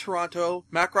while over Toronto.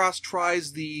 Macross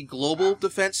tries the global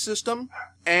defense system,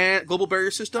 and global barrier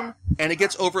system, and it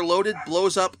gets overloaded,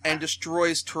 blows up, and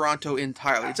destroys Toronto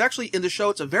entirely. It's actually, in the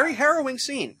show, it's a very harrowing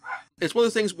scene. It's one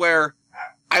of the things where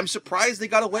I'm surprised they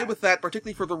got away with that,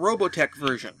 particularly for the Robotech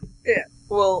version. Yeah,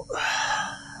 well,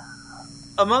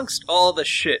 amongst all the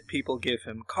shit people give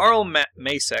him, Carl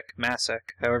Masek,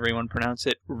 however you want to pronounce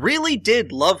it, really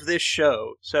did love this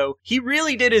show. So he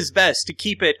really did his best to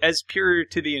keep it as pure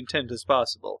to the intent as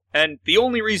possible. And the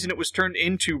only reason it was turned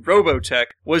into Robotech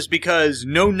was because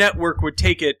no network would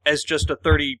take it as just a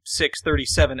 36,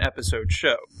 37 episode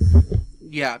show.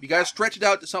 Yeah, you gotta stretch it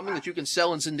out to something that you can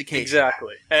sell in syndication.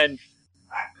 Exactly. And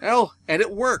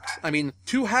it worked. I mean,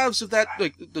 two halves of that,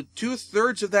 the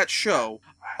 2/3 of that show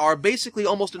are basically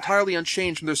almost entirely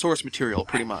unchanged from their source material,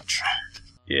 pretty much.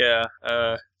 Yeah,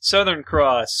 Southern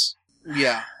Cross.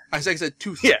 Yeah, I said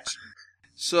 2/3. Yeah.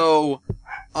 So,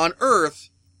 on Earth,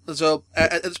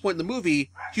 at this point in the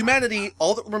movie, humanity,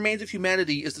 all that remains of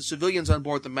humanity is the civilians on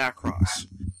board the Macross.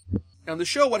 Now, in the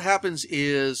show, what happens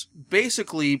is,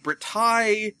 basically,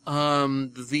 Britai,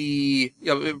 Britai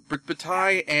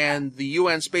and the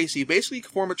UN Spacey basically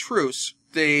form a truce.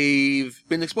 They've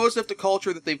been exposed enough to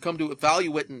culture that they've come to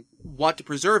value it and want to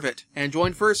preserve it, and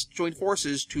join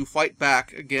forces to fight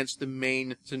back against the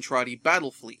main Zentradi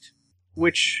battle fleet.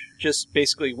 Which just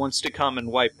basically wants to come and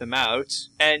wipe them out.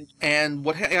 And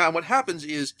what happens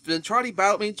is the Zentradi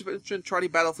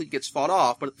battle fleet gets fought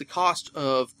off, but at the cost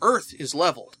of Earth is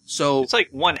leveled. So it's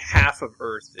like 1/2 of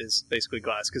Earth is basically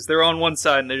glass, because they're on one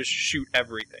side and they just shoot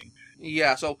everything.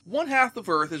 Yeah, so 1/2 of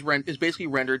Earth is basically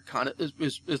rendered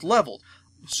is leveled.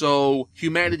 So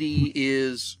humanity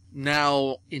is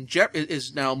now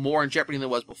more in jeopardy than it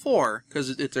was before,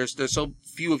 because there's so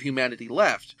few of humanity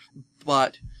left.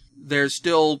 But there's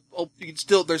still kind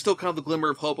of the glimmer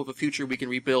of hope of a future we can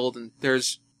rebuild, and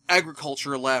there's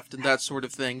agriculture left and that sort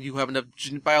of thing. You have enough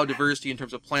biodiversity in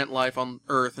terms of plant life on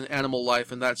Earth and animal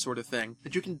life and that sort of thing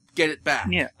that you can get it back.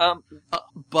 Yeah.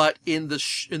 But in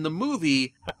the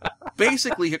movie,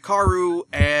 basically Hikaru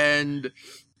and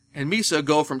Misa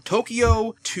go from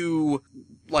Tokyo to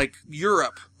like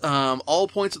Europe, all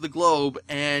points of the globe,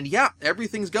 and yeah,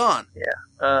 everything's gone.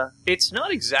 Yeah. It's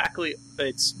not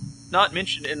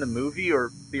mentioned in the movie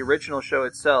or the original show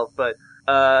itself, but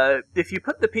if you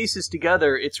put the pieces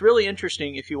together, it's really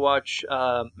interesting if you watch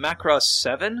Macross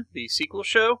 7, the sequel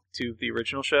show to the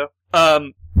original show.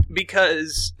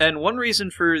 Because, and one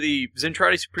reason for the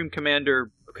Zentradi Supreme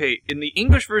Commander, okay, in the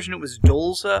English version it was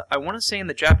Dolza. I want to say in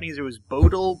the Japanese it was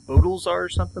Bodolzar or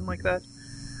something like that.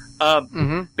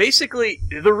 Basically,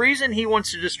 the reason he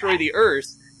wants to destroy the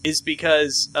Earth is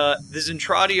because the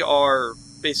Zentradi are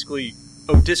basically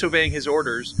disobeying his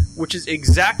orders, which is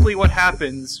exactly what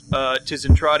happens to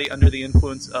Zentradi under the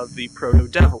influence of the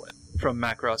Proto-Devlin from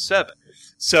Macross 7.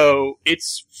 So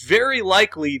it's very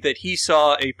likely that he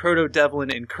saw a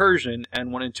Proto-Devlin incursion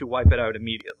and wanted to wipe it out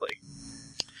immediately.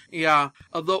 Yeah,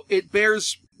 although I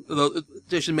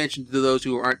should mention to those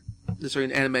who aren't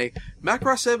necessarily in anime,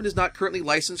 Macross 7 is not currently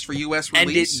licensed for U.S.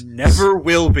 release. And it never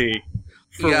will be.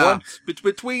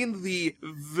 Between the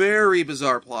very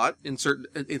bizarre plot in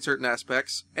certain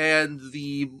aspects and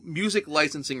the music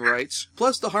licensing rights,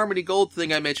 plus the Harmony Gold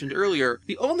thing I mentioned earlier,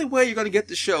 the only way you're going to get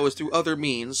the show is through other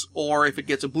means, or if it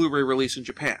gets a Blu-ray release in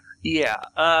Japan. Yeah.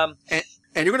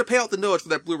 And you're going to pay out the nose for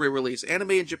that Blu-ray release.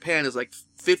 Anime in Japan is like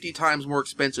 50 times more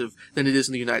expensive than it is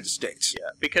in the United States. Yeah,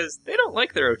 because they don't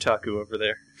like their otaku over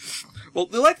there. Well,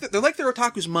 they like their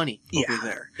otaku's money over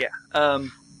there. Yeah.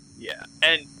 Yeah,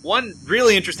 and one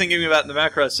really interesting thing about the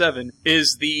Macross 7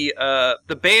 is the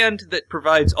band that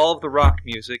provides all of the rock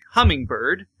music,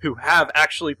 Hummingbird, who have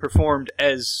actually performed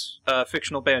as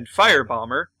fictional band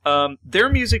Firebomber. Their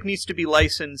music needs to be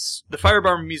licensed. The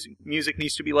Firebomber music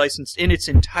needs to be licensed in its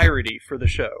entirety for the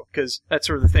show, because that's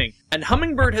sort of the thing. And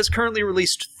Hummingbird has currently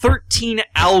released 13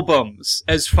 albums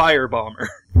as Firebomber.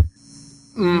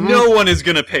 Mm-hmm. No one is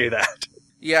going to pay that.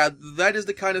 Yeah, that is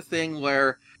the kind of thing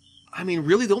where, I mean,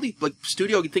 really, the only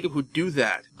studio I can think of who do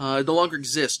that no longer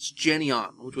exists,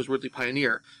 Geneon, which was Ridley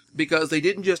Pioneer, because they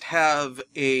didn't just have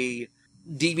a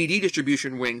DVD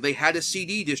distribution wing, they had a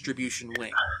CD distribution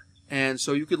wing. And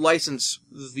so you could license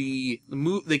they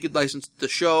could license the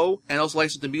show, and also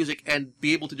license the music, and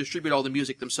be able to distribute all the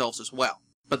music themselves as well.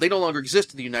 But they no longer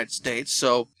exist in the United States,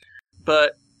 so...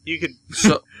 But you could...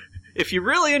 If you're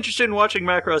really interested in watching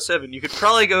Macross 7, you could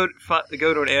probably go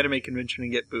to an anime convention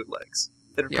and get bootlegs.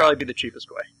 That would probably be the cheapest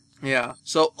way. Yeah.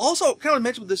 So, also, kind of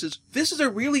mention with this is a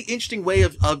really interesting way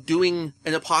of doing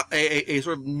a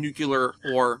sort of nuclear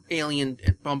or alien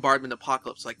bombardment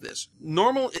apocalypse like this.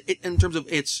 Normal, in terms of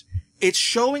it's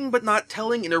showing but not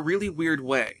telling in a really weird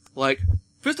way. Like,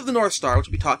 Fist of the North Star, which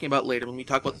we'll be talking about later when we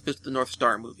talk about the Fist of the North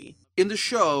Star movie. In the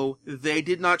show, they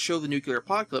did not show the nuclear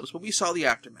apocalypse, but we saw the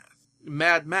aftermath.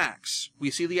 Mad Max, we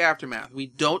see the aftermath. We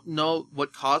don't know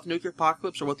what caused the nuclear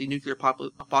apocalypse or what the nuclear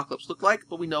apocalypse looked like,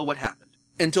 but we know what happened.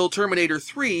 Until Terminator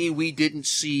 3, we didn't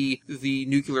see the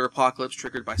nuclear apocalypse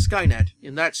triggered by Skynet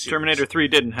in that series. Terminator 3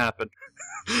 didn't happen.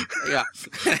 Yeah.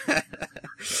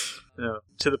 No,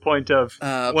 to the point of,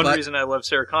 one reason I love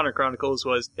Sarah Connor Chronicles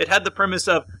was it had the premise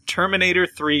of Terminator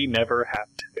 3 never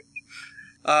happened.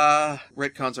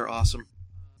 Retcons are awesome.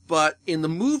 But in the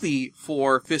movie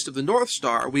for Fist of the North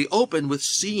Star, we open with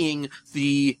seeing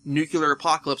the nuclear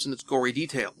apocalypse in its gory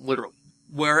detail, literally.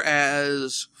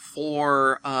 Whereas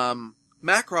for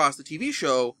Macross, the TV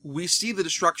show, we see the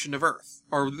destruction of Earth,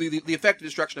 or the effective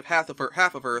destruction of half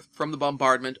of Earth from the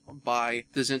bombardment by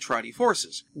the Zentradi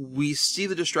forces. We see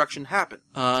the destruction happen,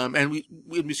 and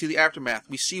we see the aftermath.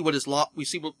 We see what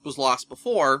was lost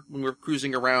before when we were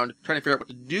cruising around trying to figure out what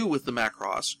to do with the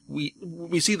Macross.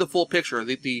 We see the full picture,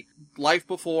 the life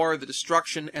before, the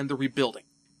destruction, and the rebuilding.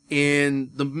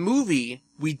 In the movie,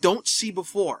 we don't see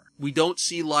before. We don't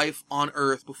see life on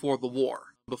Earth before the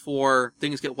war, before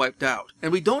things get wiped out.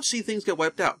 And we don't see things get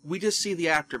wiped out. We just see the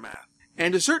aftermath.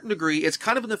 And to a certain degree, it's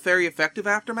kind of a very effective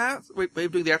aftermath, way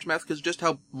of doing the aftermath, because just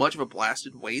how much of a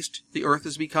blasted waste the Earth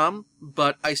has become.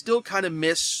 But I still kind of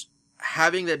miss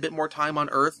having that bit more time on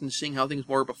Earth and seeing how things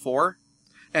were before.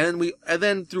 And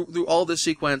then through all this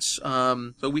sequence,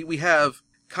 so we have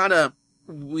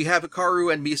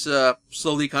Hikaru and Misa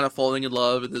slowly kind of falling in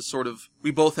love in this sort of,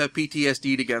 we both have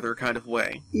PTSD together kind of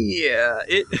way. Yeah,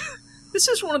 This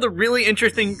is one of the really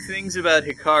interesting things about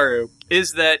Hikaru,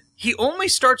 is that he only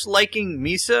starts liking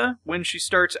Misa when she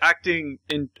starts acting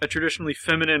in a traditionally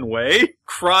feminine way,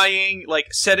 crying,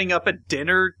 like setting up a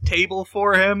dinner table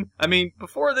for him. I mean,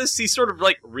 before this, he sort of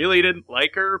like really didn't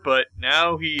like her, but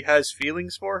now he has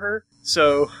feelings for her.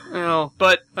 So,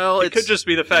 it could just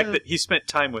be the fact that he spent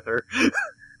time with her.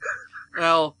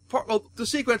 Well, the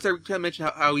sequence I kind of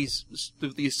mentioned how he's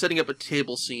the setting up a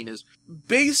table scene is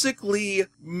basically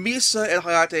Misa and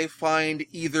Hayate find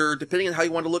either, depending on how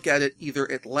you want to look at it, either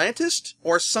Atlantis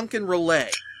or Sunken Relay.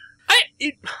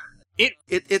 It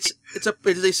is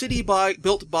a city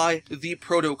built by the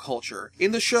proto-culture.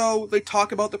 In the show, they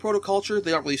talk about the proto-culture.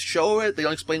 They don't really show it. They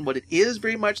don't explain what it is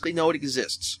very much. They know it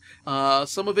exists.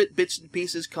 Some of it, bits and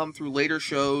pieces, come through later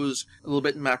shows. A little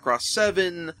bit in Macross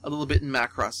 7, a little bit in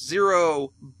Macross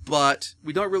 0, but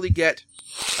we don't really get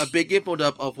a big info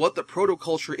dump of what the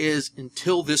proto-culture is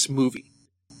until this movie.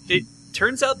 It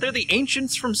turns out they're the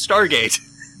ancients from Stargate.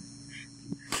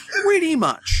 Pretty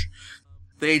much.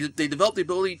 They developed the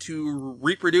ability to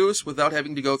reproduce without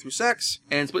having to go through sex,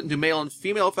 and split into male and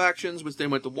female factions, which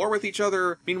then went to war with each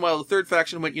other. Meanwhile, the third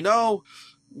faction went,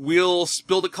 we'll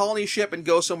build a colony ship and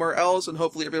go somewhere else, and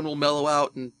hopefully everyone will mellow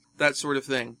out, and that sort of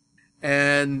thing.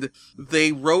 And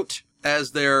they wrote,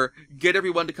 as their get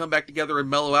everyone to come back together and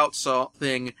mellow out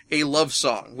thing, a love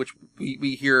song, which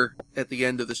we hear at the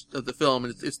end of the film,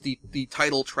 and it's the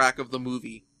title track of the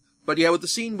movie. But yeah, with the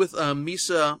scene with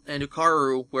Misa and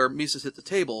Hikaru, where Misa's at the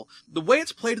table, the way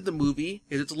it's played in the movie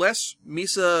is it's less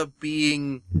Misa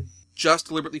being just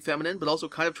deliberately feminine, but also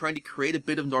kind of trying to create a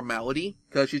bit of normality.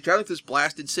 Because she's traveling through this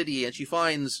blasted city, and she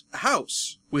finds a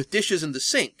house with dishes in the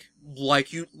sink,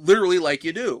 literally like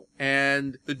you do.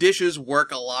 And the dishes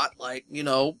work a lot like,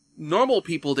 normal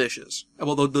people dishes.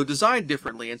 Although they're designed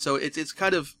differently, and so it's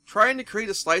kind of trying to create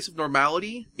a slice of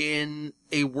normality in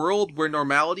a world where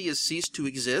normality has ceased to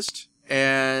exist.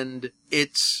 And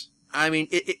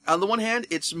on the one hand,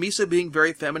 it's Misa being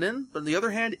very feminine, but on the other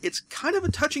hand, it's kind of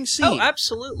a touching scene. Oh,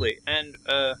 absolutely. And,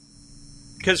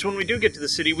 because when we do get to the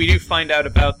city, we do find out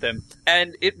about them.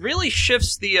 And it really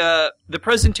shifts the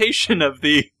presentation of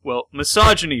the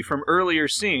misogyny from earlier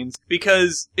scenes,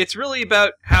 because it's really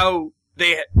about how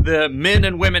the men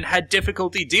and women had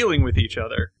difficulty dealing with each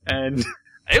other. And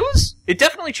it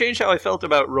definitely changed how I felt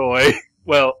about Roy.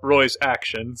 Well, Roy's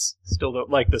actions. Still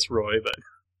don't like this Roy, but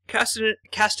cast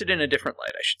it in a different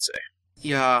light, I should say.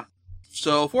 Yeah.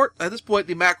 So, at this point,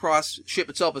 the Macross ship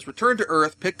itself has returned to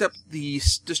Earth, picked up the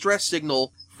distress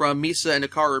signal from Misa and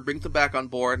Hikaru, brings them back on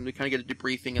board, and we kind of get a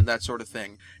debriefing and that sort of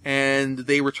thing. And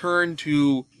they return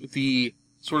to the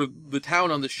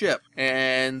town on the ship,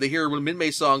 and they hear one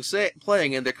Minmay song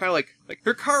playing, and they're kind of like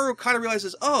Hikaru kind of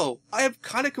realizes, I have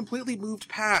kind of completely moved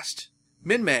past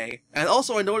Minmay, and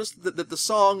also I noticed that the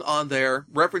song on there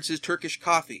references Turkish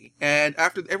coffee, and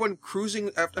after everyone cruising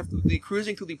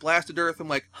through the blasted earth, I'm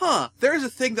like, there's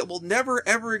a thing that will never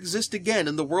ever exist again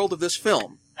in the world of this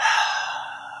film.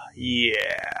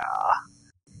 Yeah.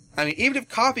 I mean, even if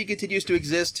coffee continues to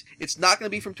exist, it's not going to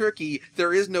be from Turkey.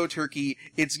 There is no Turkey.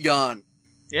 It's gone.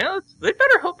 Yeah, they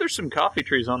better hope there's some coffee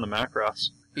trees on the Macross.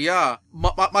 Yeah.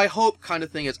 My hope kind of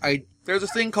thing is, there's a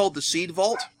thing called the Seed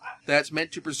Vault that's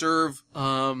meant to preserve,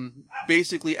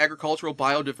 basically agricultural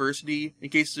biodiversity in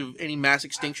case of any mass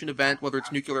extinction event, whether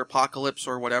it's nuclear apocalypse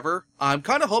or whatever. I'm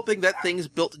kind of hoping that thing's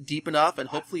built deep enough and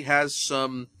hopefully has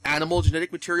some animal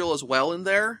genetic material as well in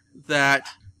there that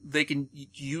they can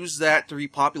use that to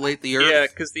repopulate the earth. Yeah,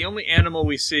 because the only animal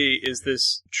we see is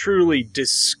this truly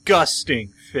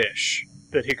disgusting fish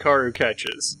that Hikaru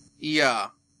catches. Yeah.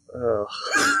 Ugh.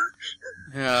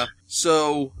 Yeah.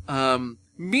 So,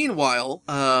 meanwhile,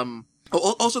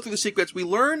 also through the sequence, we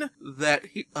learn that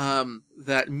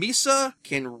that Misa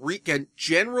can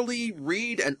generally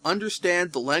read and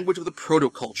understand the language of the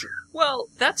proto-culture. Well,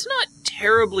 that's not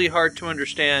terribly hard to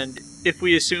understand if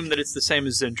we assume that it's the same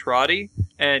as Zentradi,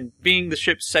 and being the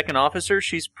ship's second officer,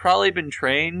 she's probably been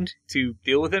trained to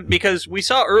deal with him, because we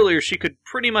saw earlier she could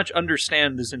pretty much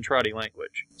understand the Zentradi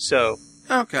language. So,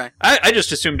 okay. I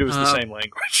just assumed it was the same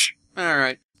language.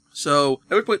 Alright. So,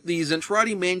 at which point, the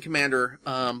Zentradi main commander,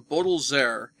 Bodil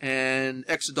Zer, and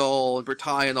Exodal, and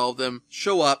Bertai, and all of them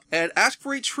show up and ask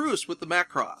for a truce with the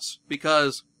Macross,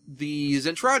 because the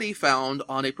Zentradi found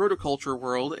on a protoculture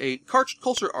world a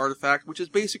culture artifact, which is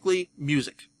basically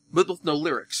music, but with no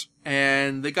lyrics.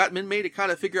 And they got Minmay to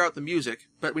kind of figure out the music,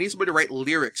 but we need somebody to write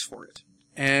lyrics for it.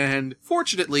 And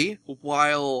fortunately,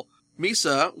 while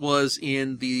Misa was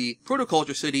in the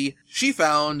protoculture city, she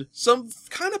found some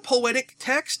kind of poetic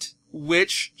text,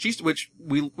 which she,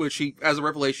 as a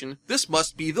revelation, this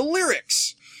must be the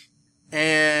lyrics.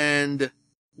 And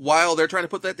while they're trying to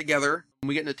put that together,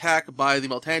 we get an attack by the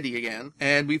Meltandy again,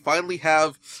 and we finally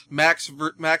have Max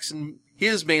and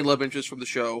his main love interest from the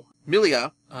show,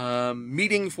 Milia,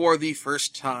 meeting for the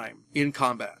first time in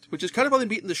combat, which is kind of how they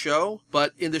meet in the show,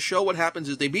 but in the show what happens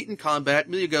is they meet in combat,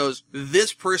 Milia goes,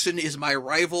 this person is my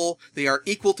rival, they are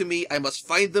equal to me, I must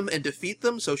find them and defeat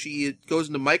them, so she goes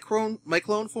into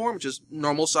Myclone form, which is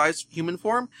normal-sized human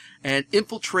form, and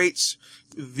infiltrates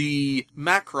the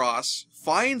Macross,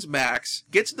 finds Max,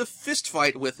 gets in a fist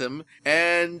fight with him,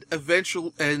 and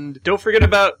don't forget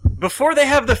about, before they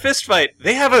have the fist fight,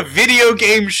 they have a video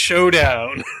game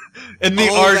showdown in the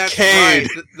arcade.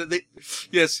 That's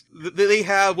right. They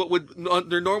have what would,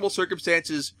 under normal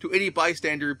circumstances, to any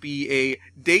bystander, be a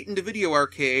Dayton video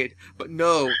arcade, but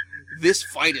no, this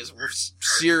fight is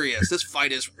serious. This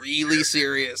fight is really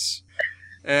serious.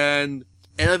 And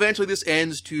eventually this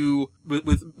ends with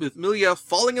Milia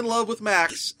falling in love with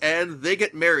Max, and they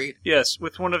get married. Yes,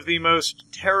 with one of the most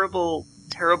terrible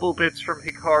bits from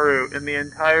Hikaru in the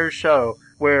entire show,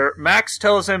 where Max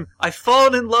tells him, I've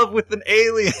fallen in love with an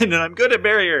alien and I'm going to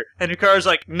marry her. And Hikaru's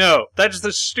like, no, that's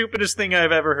the stupidest thing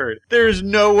I've ever heard. There's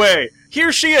no way.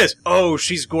 Here she is. Oh,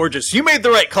 she's gorgeous. You made the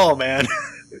right call, man.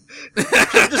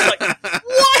 I'm just like,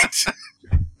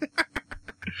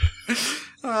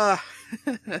 what?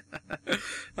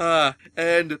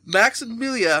 And Max and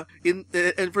Milia, in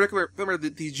particular, remember,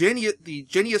 the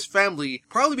Genius family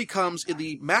probably becomes, in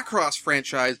the Macross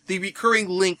franchise, the recurring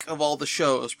link of all the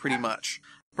shows, pretty much.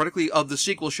 Particularly of the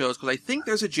sequel shows, because I think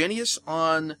there's a Genius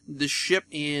on the ship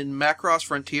in Macross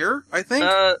Frontier, I think?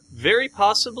 Very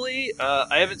possibly.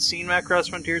 I haven't seen Macross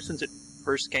Frontier since it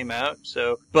first came out,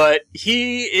 but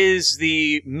he is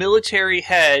the military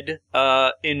head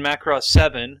in Macross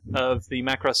 7 of the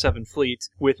Macross 7 fleet,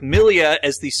 with Milia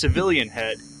as the civilian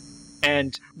head.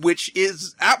 And which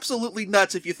is absolutely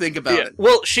nuts if you think about it.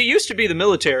 Well, she used to be the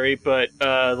military, but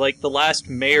like the last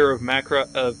mayor of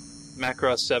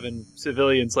Macross 7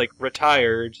 civilians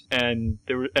retired, and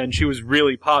she was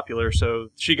really popular, so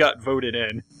she got voted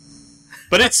in.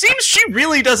 But it seems she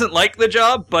really doesn't like the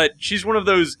job, but she's one of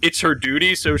those, it's her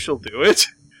duty, so she'll do it.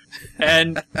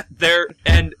 And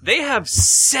they have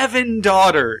 7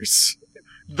 daughters.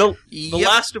 The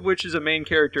last of which is a main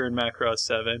character in Macross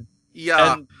 7.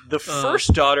 Yeah. And the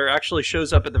first daughter actually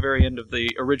shows up at the very end of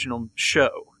the original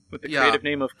show, with the creative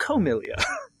name of Comilia,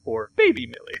 or Baby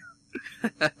Millia.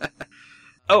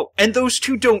 Oh, and those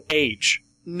two don't age.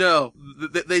 No,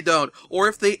 they don't. Or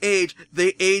if they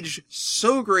age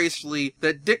so gracefully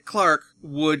that Dick Clark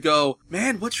would go,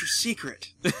 man, what's your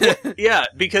secret? Yeah,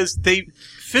 because they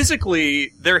change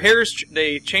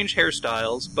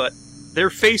hairstyles, but their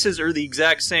faces are the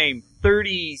exact same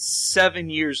 37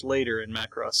 years later in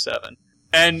Macross 7.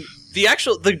 And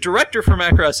the director for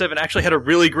Macross 7 actually had a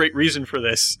really great reason for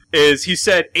this, is he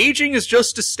said, aging is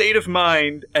just a state of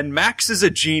mind, and Max is a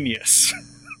genius.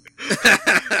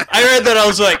 I read that, I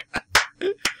was like,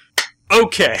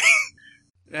 okay.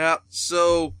 Yeah,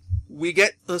 so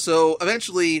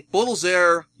eventually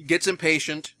Baudelaire gets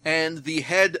impatient, and the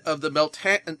head of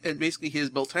the and basically his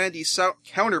Meltandy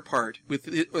counterpart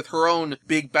with her own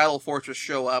big battle fortress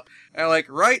show up, and like,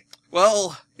 right,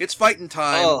 well, it's fighting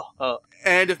time.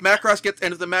 And if the Macross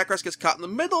gets caught in the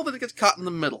middle, then it gets caught in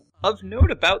the middle. Of note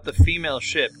about the female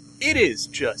ship, it is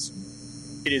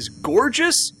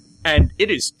gorgeous, and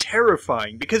it is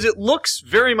terrifying, because it looks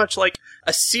very much like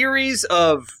a series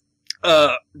of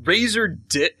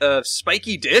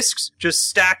spiky discs, just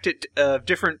stacked at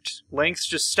different lengths,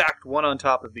 just stacked one on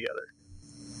top of the other.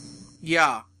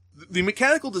 Yeah. The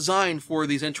mechanical design for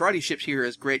these Zentradi ships here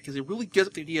is great, because it really gives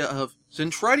up the idea of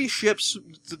Zentradi ships,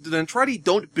 the Zentradi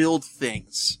don't build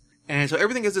things. And so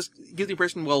everything gives the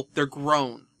impression, well, they're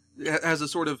grown. It has a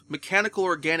sort of mechanical,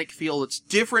 organic feel that's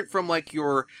different from, like,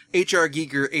 your H.R.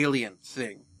 Giger Alien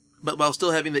thing. But while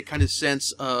still having that kind of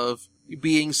sense of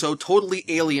being so totally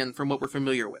alien from what we're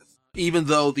familiar with. Even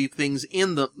though the things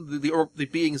in them, the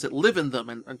beings that live in them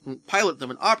and pilot them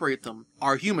and operate them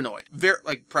are humanoid.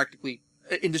 Practically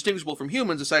indistinguishable from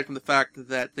humans, aside from the fact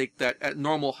that at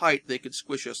normal height they could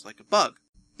squish us like a bug.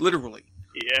 Literally.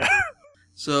 Yeah.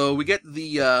 So we get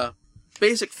the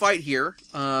basic fight here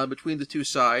between the two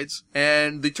sides,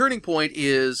 and the turning point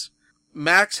is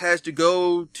Max has to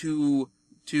go to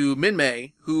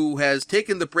Minmay, who has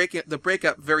taken the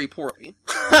breakup very poorly,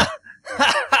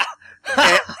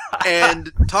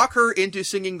 and talk her into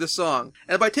singing the song.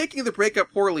 And by taking the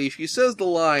breakup poorly, she says the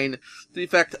line to the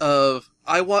effect of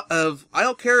I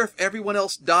don't care if everyone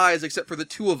else dies except for the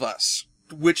two of us,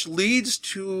 which leads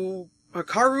to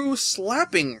Hikaru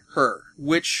slapping her,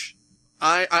 which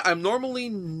I'm normally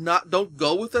don't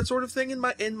go with that sort of thing in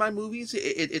my movies.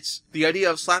 It's the idea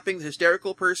of slapping the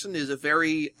hysterical person is a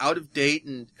very out of date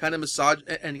and kind of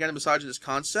misogynist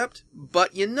concept.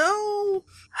 But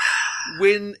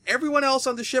when everyone else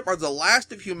on the ship are the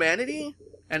last of humanity,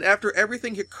 and after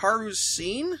everything Hikaru's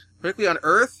seen, particularly on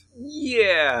Earth,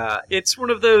 yeah, it's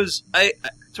one of those. I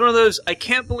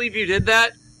can't believe you did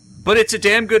that, but it's a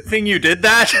damn good thing you did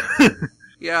that.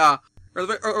 Yeah.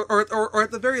 Or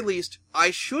at the very least,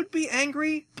 I should be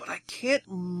angry, but I can't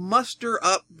muster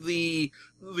up the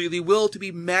will to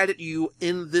be mad at you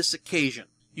in this occasion.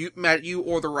 Mad at you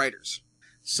or the writers.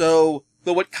 So,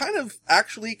 though what kind of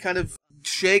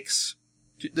shakes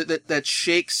that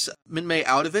shakes Minmay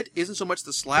out of it isn't so much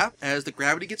the slap as the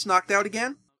gravity gets knocked out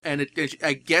again, and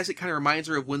I guess it kind of reminds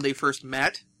her of when they first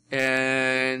met.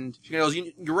 And she goes,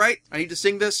 "You're right. I need to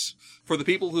sing this for the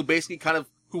people who basically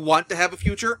who want to have a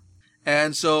future."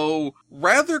 And so,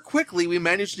 rather quickly, we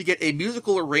managed to get a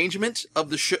musical arrangement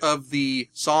of the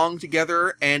song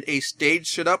together and a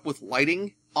stage set up with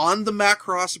lighting on the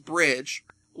Macross Bridge,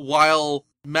 while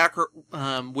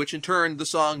which in turn the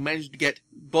song managed to get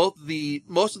both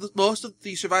most of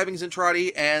the surviving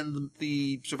Zentradi and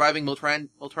the surviving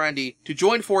Meltrandi to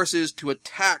join forces to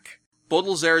attack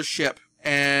Baudelaire's ship,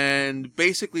 and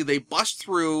basically they bust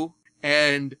through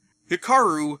and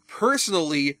Hikaru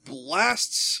personally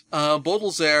blasts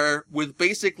Baudelaire with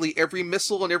basically every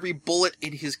missile and every bullet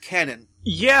in his cannon.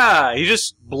 Yeah, he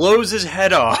just blows his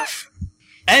head off.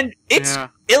 And it's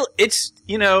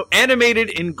animated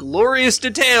in glorious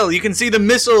detail. You can see the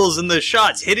missiles and the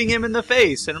shots hitting him in the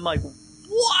face, and I'm like,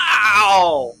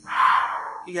 wow!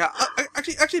 Yeah,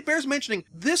 actually, it bears mentioning,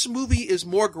 this movie is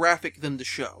more graphic than the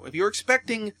show. If you're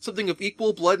expecting something of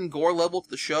equal blood and gore level to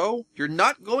the show, you're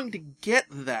not going to get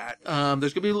that. There's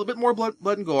going to be a little bit more blood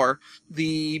and gore.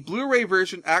 The Blu-ray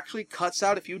version actually cuts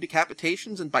out a few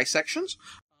decapitations and bisections.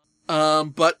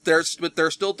 But there's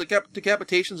still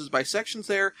decapitations and bisections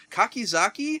there.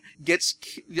 Kakizaki gets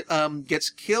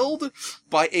killed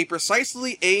by a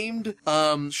precisely aimed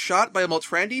shot by a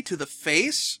Meltrandi to the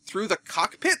face through the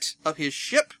cockpit of his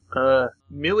ship.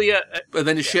 Milia, and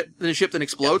then his ship then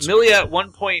explodes. Yeah, Milia at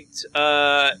one point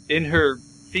in her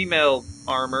female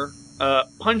armor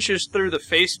punches through the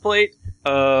faceplate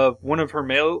of her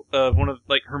male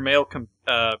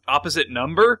opposite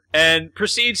number, and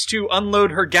proceeds to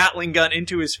unload her Gatling gun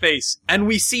into his face, and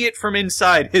we see it from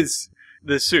inside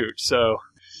the suit. So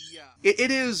yeah,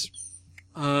 it is.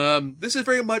 This is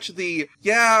very much in the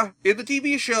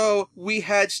TV show we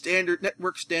had standard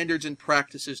network standards and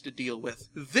practices to deal with.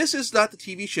 This is not the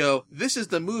TV show. This is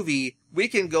the movie. We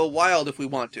can go wild if we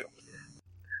want to.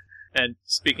 And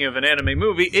speaking of an anime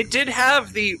movie, it did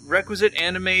have the requisite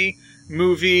anime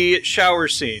movie shower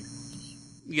scene.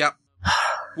 Yep.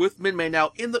 With Minmay.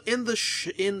 Now, in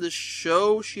the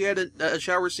show, she had a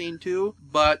shower scene too,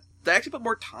 but they actually put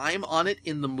more time on it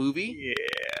in the movie.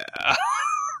 Yeah.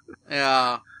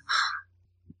 Yeah.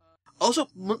 Also,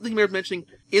 one thing I was mentioning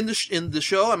in the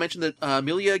show, I mentioned that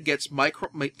Milia gets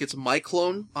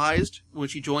Myclonized when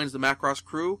she joins the Macross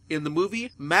crew. In the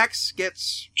movie, Max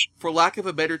gets, for lack of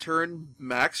a better term,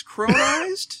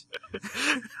 Max-cronized.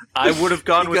 I would have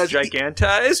gone with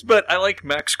Gigantized, but I like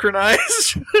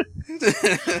Max-cronized.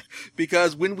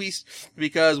 because when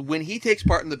he takes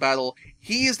part in the battle,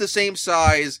 he is the same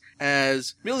size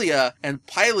as Milia and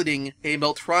piloting a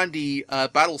Meltrandi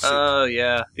battlesuit. Oh,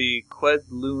 yeah. The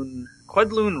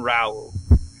Quedlun Rao.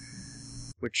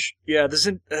 Which, yeah, the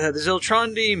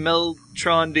Zentradi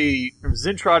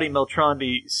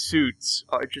Meltrandi suits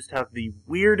just have the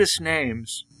weirdest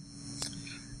names.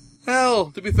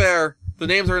 Well, to be fair, the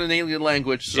names are in an alien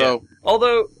language, so... Yeah.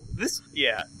 Although,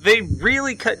 they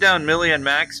really cut down Milia and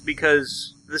Max,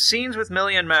 because the scenes with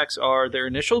Milia and Max are their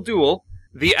initial duel,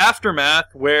 the aftermath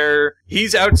where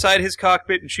he's outside his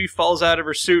cockpit and she falls out of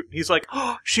her suit. He's like,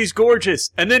 oh, she's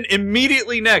gorgeous. And then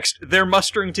immediately next, they're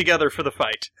mustering together for the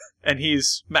fight. And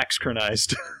he's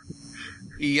Max-cronized.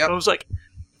 Yep. I was like,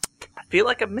 I feel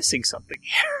like I'm missing something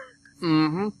here.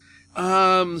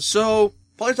 Mm-hmm. So,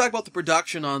 probably talk about the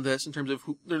production on this in terms of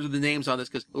the names on this,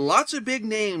 because lots of big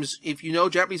names, if you know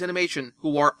Japanese animation,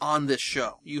 who are on this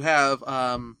show. You have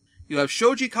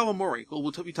Shoji Kawamori, who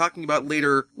we'll be talking about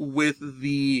later with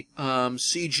the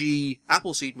CG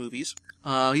Appleseed movies.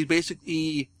 He's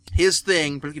basically, his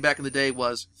thing, particularly back in the day,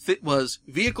 was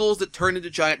vehicles that turn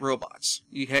into giant robots.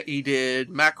 He did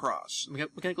Macross,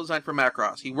 mechanical design for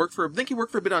Macross. I think he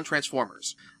worked for a bit on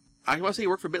Transformers. I want to say he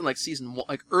worked for a bit in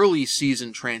early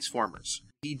season Transformers.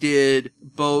 He did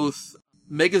both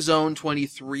Megazone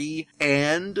 23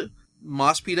 and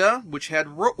Mospida, which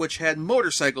had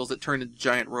motorcycles that turned into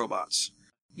giant robots.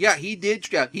 Yeah, he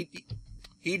did. Yeah,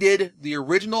 he did the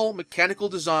original mechanical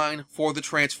design for the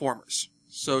Transformers.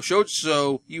 So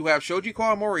you have Shoji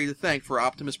Kawamori to thank for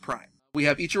Optimus Prime. We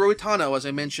have Ichiro Itano, as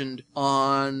I mentioned,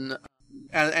 on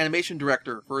animation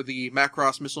director for the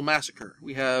Macross Missile Massacre.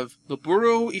 We have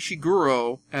Noboru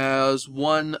Ishiguro as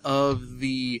one of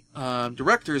the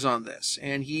directors on this,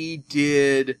 and he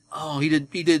did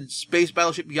Space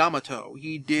Battleship Yamato.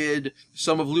 He did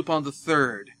some of Lupin the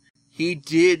Third. He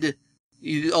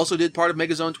also did part of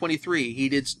Megazone 23.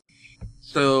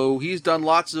 He's done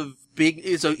lots of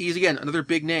big. So he's again another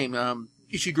big name.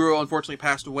 Ishiguro unfortunately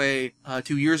passed away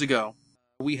 2 years ago.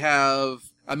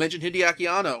 I mentioned Hideaki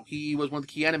Anno. He was one of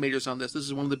the key animators on this. This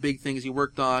is one of the big things he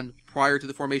worked on prior to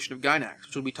the formation of Gainax,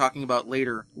 which we'll be talking about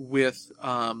later with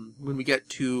when we get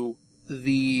to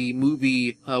the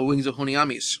movie Wings of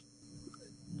Honiamis.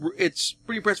 It's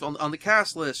pretty impressive. On the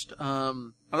cast list,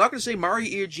 I'm not going to say Mari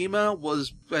Iijima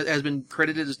has been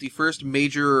credited as the first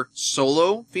major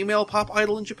solo female pop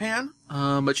idol in Japan,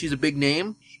 but she's a big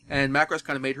name, and Macross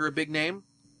kind of made her a big name.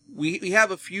 We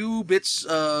have a few bits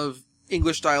of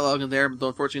English dialogue in there, but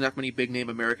unfortunately not many big-name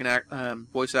American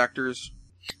voice actors.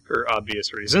 For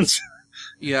obvious reasons.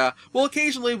 Yeah. Well,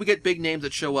 occasionally we get big names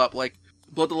that show up, like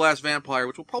Blood the Last Vampire,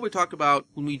 which we'll probably talk about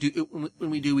when we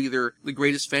do either the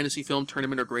Greatest Fantasy Film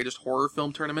Tournament or Greatest Horror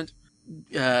Film Tournament.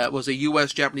 It was a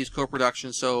U.S.-Japanese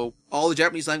co-production, so all the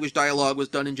Japanese language dialogue was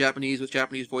done in Japanese with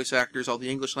Japanese voice actors. All the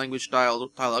English language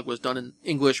dialogue was done in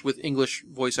English with English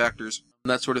voice actors,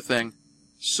 and that sort of thing.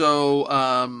 So,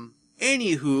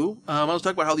 anywho, I was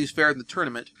talking about how these fared in the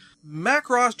tournament.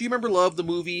 Macross, Do You Remember Love, the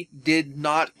movie, did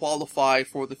not qualify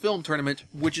for the film tournament,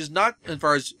 which is not, as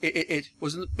far as it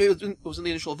was in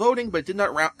the initial voting, but it did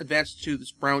not advance to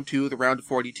this round 2, the round of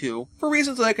 42. For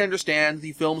reasons that I can understand,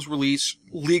 the film's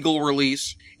legal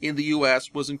release in the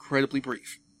US was incredibly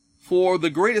brief. For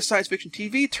the Greatest Science Fiction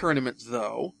TV tournament,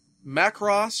 though,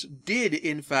 Macross did,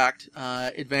 in fact,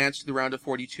 advance to the round of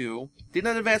 42. Did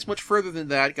not advance much further than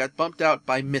that, got bumped out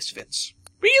by Misfits.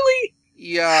 Really?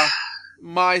 Yeah.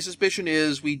 My suspicion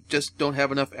is we just don't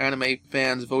have enough anime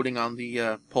fans voting on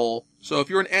the poll. So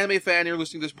if you're an anime fan and you're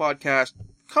listening to this podcast,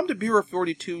 come to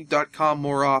Bureau42.com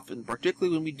more often,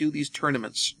 particularly when we do these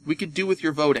tournaments. We could do with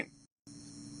your voting.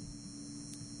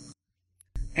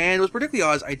 And it was particularly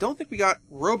odd, I don't think we got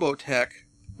Robotech.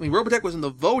 I mean, Robotech was in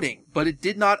the voting, but it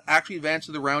did not actually advance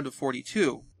to the round of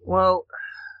 42. Well,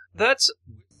 that's...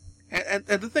 And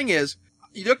the thing is,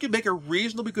 you can make a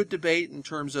reasonably good debate in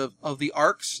terms of the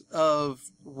arcs of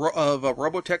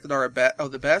Robotech that are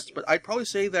the best, but I'd probably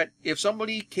say that if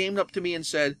somebody came up to me and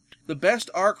said, the best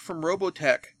arc from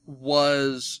Robotech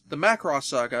was the Macross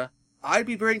Saga, I'd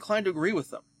be very inclined to agree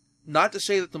with them. Not to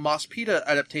say that the Mospita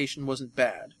adaptation wasn't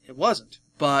bad. It wasn't.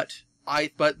 But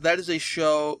that is a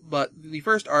show, but the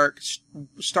first arc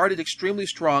started extremely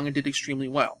strong and did extremely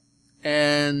well.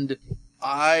 And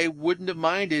I wouldn't have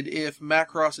minded if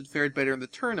Macross had fared better in the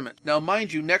tournament. Now,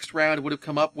 mind you, next round it would have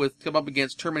come up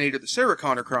against Terminator: The Sarah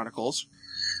Connor Chronicles.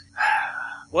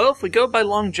 Well, if we go by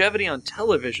longevity on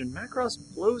television, Macross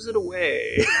blows it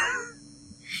away.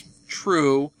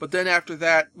 True, but then after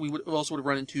that, we would have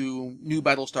run into New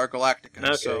Battlestar Galactica.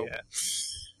 Okay, so, yeah.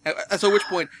 So at which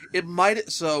point,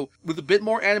 with a bit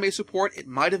more anime support, it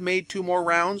might have made 2 more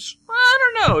rounds. Well, I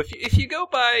don't know. If you go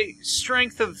by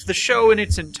strength of the show in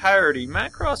its entirety,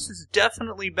 Macross is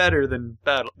definitely better than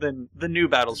the new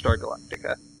Battlestar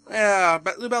Galactica. Yeah,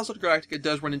 but New Battlestar Galactica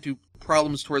does run into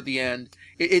problems toward the end.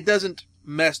 It doesn't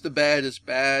mess the bed as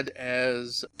bad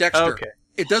as Dexter. Okay.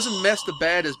 It doesn't mess the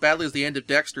bed as badly as the end of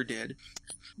Dexter did.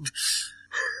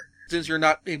 Since you're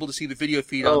not able to see the video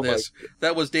feed on this,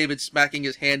 that was David smacking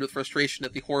his hand with frustration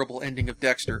at the horrible ending of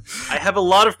Dexter. I have a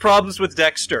lot of problems with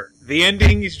Dexter. The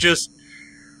ending is just...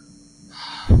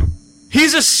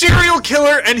 He's a serial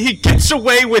killer and he gets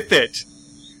away with it!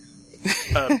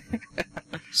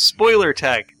 Spoiler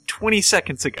tag, 20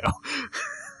 seconds ago.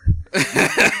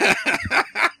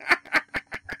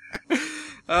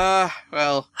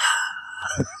 Well...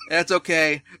 That's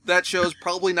okay. That show's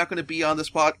probably not going to be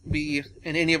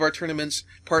in any of our tournaments,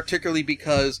 particularly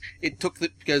because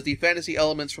the fantasy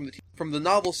elements from the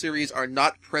novel series are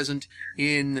not present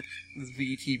in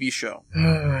the TV show.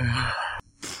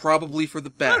 Probably for the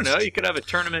best. I don't know, you could have a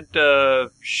tournament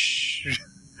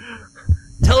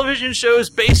television shows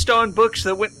based on books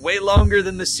that went way longer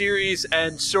than the series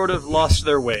and sort of lost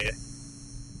their way.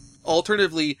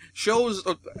 Alternatively,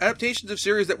 adaptations of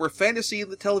series that were fantasy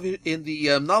in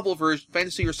the novel version,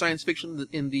 fantasy or science fiction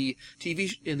in the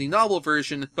novel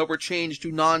version, but were changed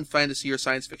to non-fantasy or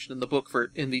science fiction in the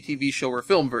TV show or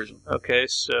film version. Okay,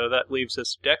 so that leaves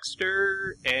us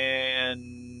Dexter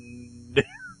and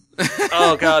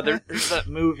Oh god, there's that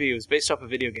movie. It was based off a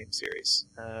video game series.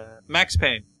 Max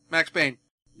Payne. Max Payne.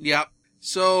 Yeah.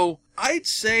 So I'd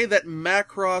say that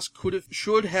Macross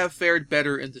should have fared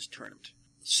better in this tournament.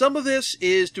 Some of this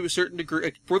is to a certain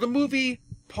degree for the movie.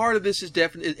 Part of this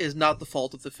is not the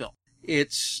fault of the film.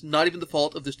 It's not even the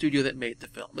fault of the studio that made the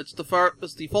film. It's the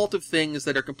fault of things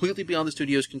that are completely beyond the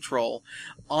studio's control.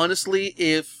 Honestly,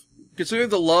 considering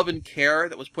the love and care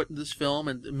that was put into this film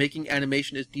and making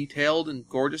animation as detailed and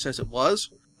gorgeous as it was,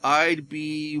 I'd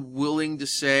be willing to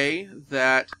say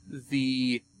that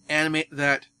the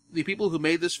people who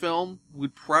made this film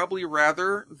would probably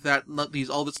rather that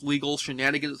all this legal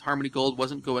shenanigans with Harmony Gold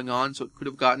wasn't going on, so it could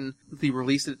have gotten the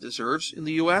release that it deserves in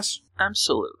the U.S.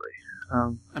 Absolutely.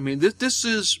 I mean, this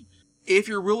is, if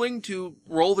you're willing to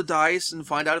roll the dice and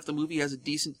find out if the movie has a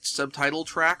decent subtitle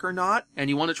track or not, and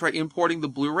you want to try importing the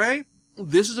Blu-ray,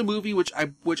 this is a movie which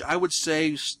I would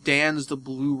say stands the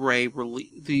Blu-ray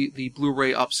the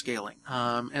Blu-ray upscaling,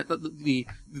 and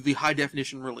the high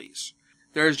definition release.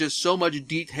 There's just so much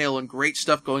detail and great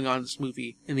stuff going on in this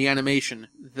movie in the animation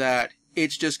that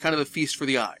it's just kind of a feast for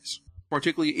the eyes.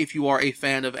 Particularly if you are a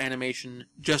fan of animation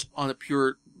just on a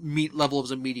pure meat level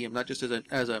as a medium, not just in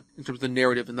terms of the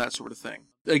narrative and that sort of thing.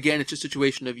 Again, it's a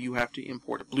situation of you have to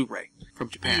import a Blu-ray from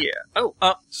Japan. Yeah.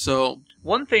 So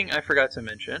one thing I forgot to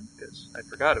mention, because I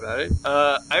forgot about it,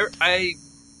 I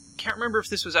can't remember if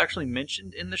this was actually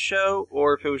mentioned in the show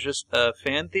or if it was just a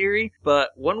fan theory, but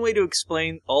one way to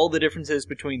explain all the differences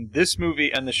between this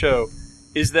movie and the show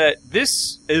is that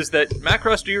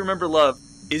Macross Do You Remember Love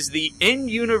is the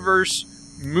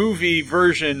in-universe movie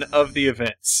version of the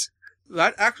events.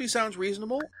 That actually sounds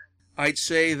reasonable. I'd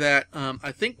say that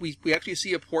I think we actually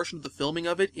see a portion of the filming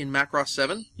of it in Macross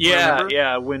 7.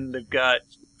 Yeah, when they've got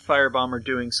Firebomber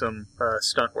doing some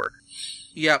stunt work.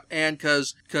 Yep, and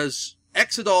because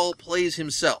Exidol plays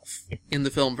himself in the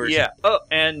film version. Yeah. Oh,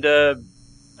 and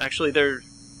actually, to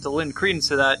lend credence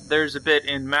to that, there's a bit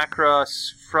in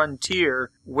Macross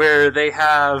Frontier where they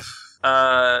have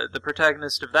the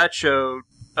protagonist of that show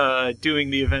doing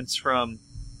the events from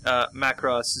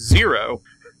Macross Zero,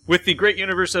 with the great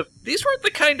universe of, these weren't the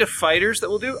kind of fighters that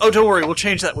we'll do. Oh, don't worry, we'll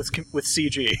change that with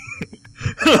CG.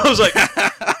 I was like,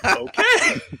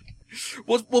 okay.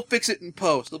 We'll fix it in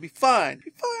post. It'll be fine.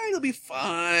 It'll be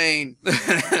fine.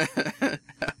 If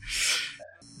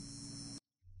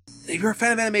you're a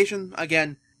fan of animation,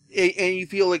 again, and you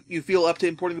feel up to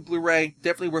importing the Blu-ray,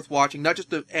 definitely worth watching. Not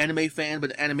just an anime fan,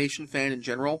 but an animation fan in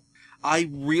general. I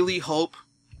really hope.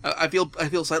 I feel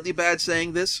slightly bad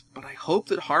saying this, but I hope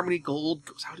that Harmony Gold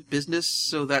goes out of business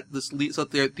so that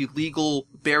the legal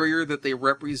barrier that they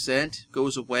represent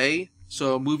goes away.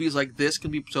 So movies like this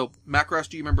can be, so Macross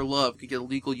Do You Remember Love can get a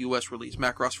legal U.S. release.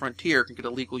 Macross Frontier can get a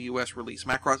legal U.S. release.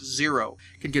 Macross Zero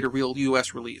can get a real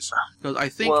U.S. release. Because I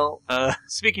think... Well,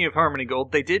 speaking of Harmony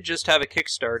Gold, they did just have a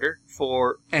Kickstarter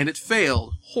for... And it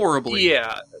failed horribly.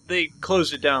 Yeah, they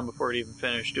closed it down before it even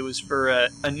finished. It was for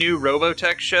a new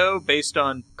Robotech show based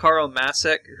on Carl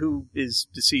Masek, who is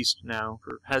deceased now,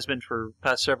 has been for the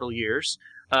past several years.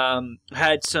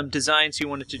 Had some designs he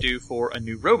wanted to do for a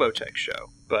new Robotech show,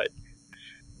 but...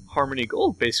 Harmony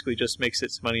Gold basically just makes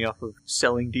its money off of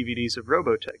selling DVDs of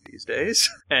Robotech these days,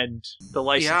 and the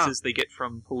licenses they get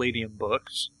from Palladium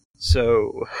Books.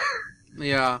 So,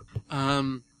 yeah,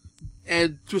 and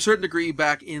to a certain degree,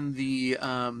 back in the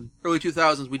early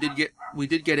 2000s, we did get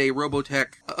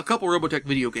a couple Robotech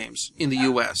video games in the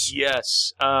U.S.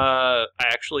 Yes, I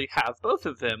actually have both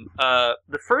of them.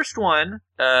 The first one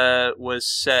was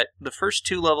set. The first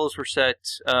two levels were set.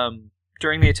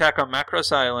 During the attack on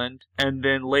Macross Island, and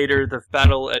then later the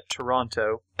battle at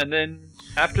Toronto. And then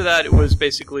after that, it was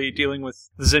basically dealing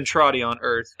with the Zentradi on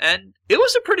Earth. And it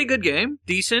was a pretty good game.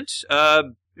 Decent.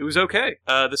 It was okay.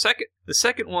 The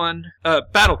second one,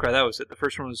 Battlecry, that was it. The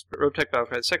first one was Robotech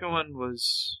Battlecry. The second one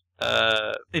was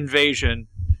Invasion.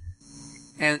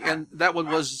 And that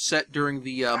one was set during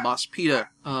the Mospita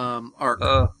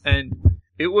arc. And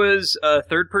it was a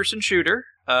third-person shooter.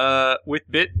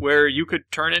 With bit where you could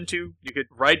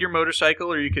ride your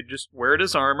motorcycle or you could just wear it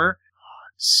as armor.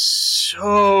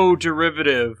 So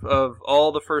derivative of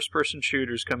all the first-person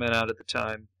shooters coming out at the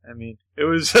time. I mean, it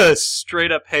was a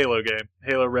straight-up Halo game.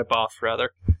 Halo rip-off,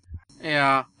 rather.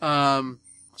 Yeah,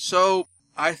 so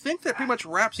I think that pretty much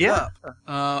wraps it up.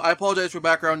 I apologize for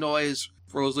background noise.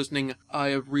 For those listening, I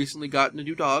have recently gotten a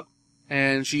new dog,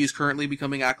 and she is currently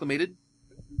becoming acclimated.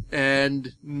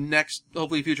 And next,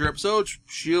 hopefully future episodes,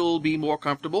 she'll be more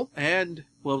comfortable, and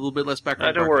we'll have a little bit less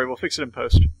background. Don't worry, we'll fix it in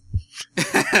post.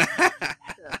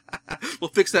 We'll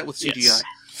fix that with CGI. Yes.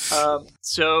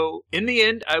 So, in the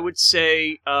end, I would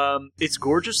say it's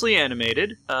gorgeously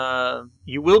animated.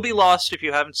 You will be lost if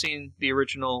you haven't seen the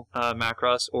original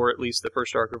Macross, or at least the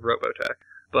first arc of Robotech.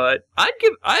 But I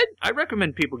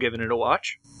recommend people giving it a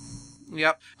watch.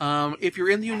 Yep. If you're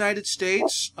in the United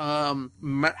States,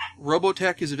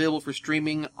 Robotech is available for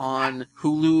streaming on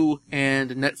Hulu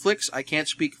and Netflix. I can't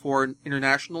speak for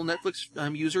international Netflix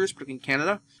users, but in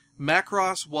Canada.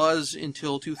 Macross was,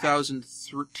 until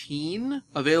 2013,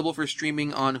 available for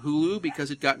streaming on Hulu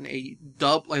because it gotten a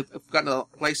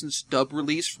licensed dub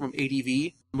release from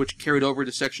ADV, which carried over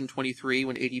to Section 23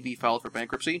 when ADV filed for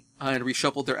bankruptcy and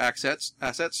reshuffled their assets.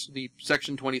 The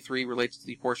Section 23 relates to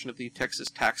the portion of the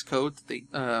Texas tax code, the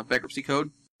bankruptcy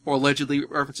code, or allegedly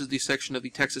references the section of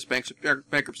the Texas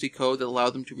bankruptcy code that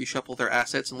allowed them to reshuffle their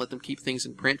assets and let them keep things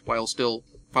in print while still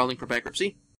filing for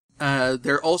bankruptcy.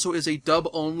 There also is a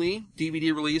dub-only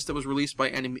DVD release that was released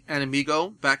by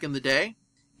Animigo back in the day,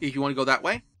 if you want to go that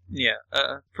way. Yeah,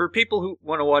 for people who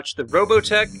want to watch the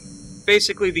Robotech,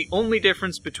 basically the only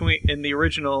difference in the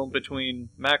original between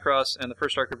Macross and the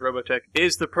first arc of Robotech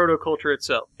is the proto-culture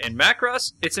itself. In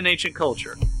Macross, it's an ancient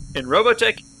culture. In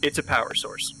Robotech, it's a power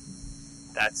source.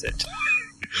 That's it.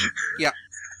 Yeah.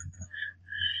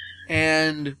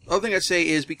 And the other thing I'd say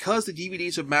is because the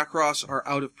DVDs of Macross are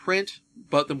out of print,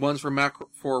 but the ones for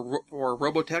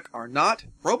Robotech are not,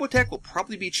 Robotech will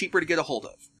probably be cheaper to get a hold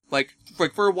of. Like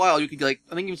for a while, you could get,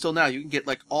 I think even still now, you can get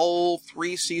all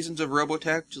 3 seasons of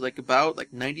Robotech, which is about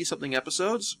 90-something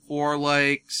episodes, for $60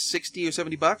 or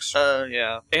 $70.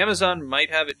 Yeah. Amazon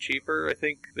might have it cheaper. I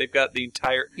think they've got the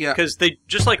entire... Yeah. Because they,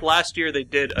 just like last year, they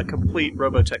did a complete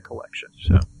Robotech collection.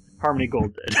 So, Harmony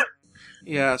Gold did.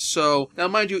 Yeah, so, now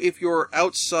mind you, if you're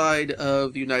outside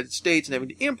of the United States and having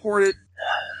to import it,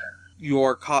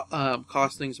 your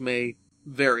costings may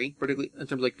vary, particularly in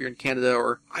terms of if you're in Canada,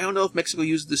 or I don't know if Mexico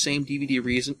uses the same DVD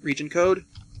region code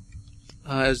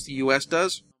as the US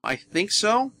does. I think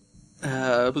so.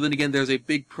 But then again, there's a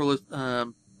big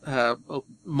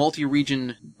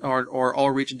multi-region or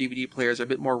all-region DVD players are a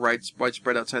bit more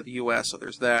widespread outside the US, so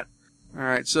there's that.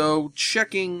 Alright, so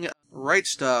checking Right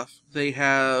Stuff, they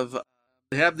don't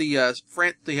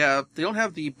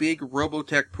have the big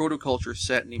Robotech Protoculture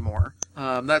set anymore.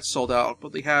 That's sold out,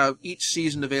 but they have each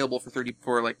season available for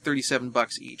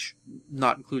 $37 each,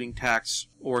 not including tax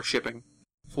or shipping.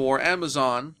 For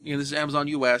Amazon, this is Amazon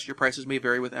US, your prices may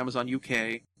vary with Amazon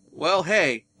UK. Well,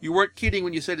 hey, you weren't kidding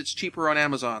when you said it's cheaper on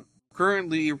Amazon.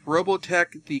 Currently,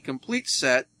 Robotech The Complete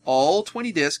Set, all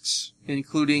 20 discs,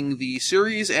 including the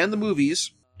series and the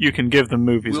movies. You can give the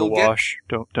movies a wash.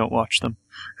 Don't watch them.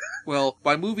 Well,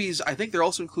 by movies, I think they're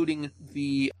also including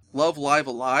the Love Live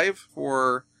Alive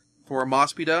for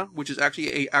Mospida, which is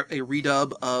actually a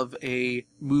redub of a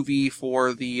movie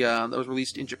for that was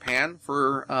released in Japan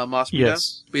for Mospida.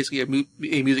 Yes. Basically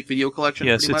a music video collection.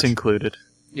 Yes, it's included.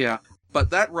 Yeah. But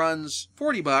that runs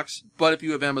 $40, but if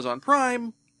you have Amazon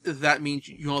Prime, that means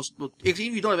you also, if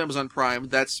you don't have Amazon Prime,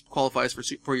 that qualifies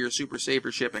for your Super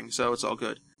Saver shipping, so it's all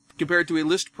good. Compared to a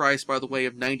list price, by the way,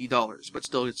 of $90. But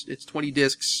still, it's 20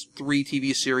 discs, 3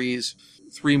 TV series,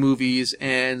 3 movies,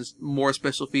 and more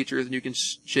special features than you can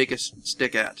shake a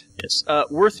stick at. Yes.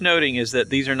 Worth noting is that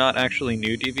these are not actually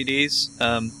new DVDs.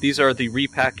 These are the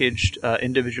repackaged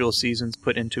individual seasons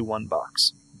put into one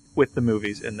box with the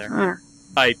movies in there.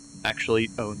 I actually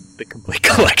own the complete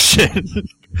collection.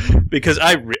 Because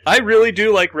I really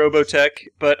do like Robotech,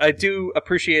 but I do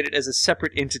appreciate it as a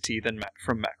separate entity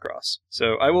from Macross.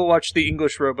 So I will watch the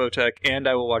English Robotech, and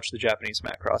I will watch the Japanese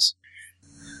Macross.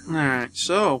 Alright,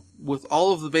 so, with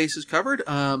all of the bases covered,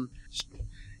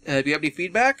 if you have any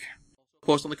feedback,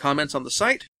 post on the comments on the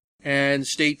site, and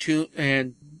stay tuned,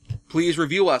 and please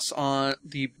review us on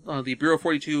the Bureau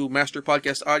 42 Master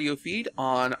Podcast audio feed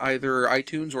on either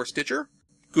iTunes or Stitcher.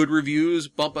 Good reviews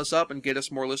bump us up and get us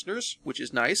more listeners, which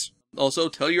is nice. Also,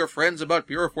 tell your friends about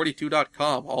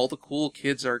Bureau42.com. All the cool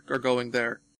kids are going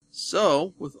there.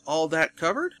 So, with all that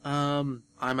covered, I'm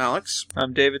Alex.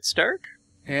 I'm David Stark.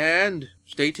 And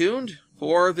stay tuned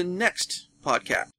for the next podcast.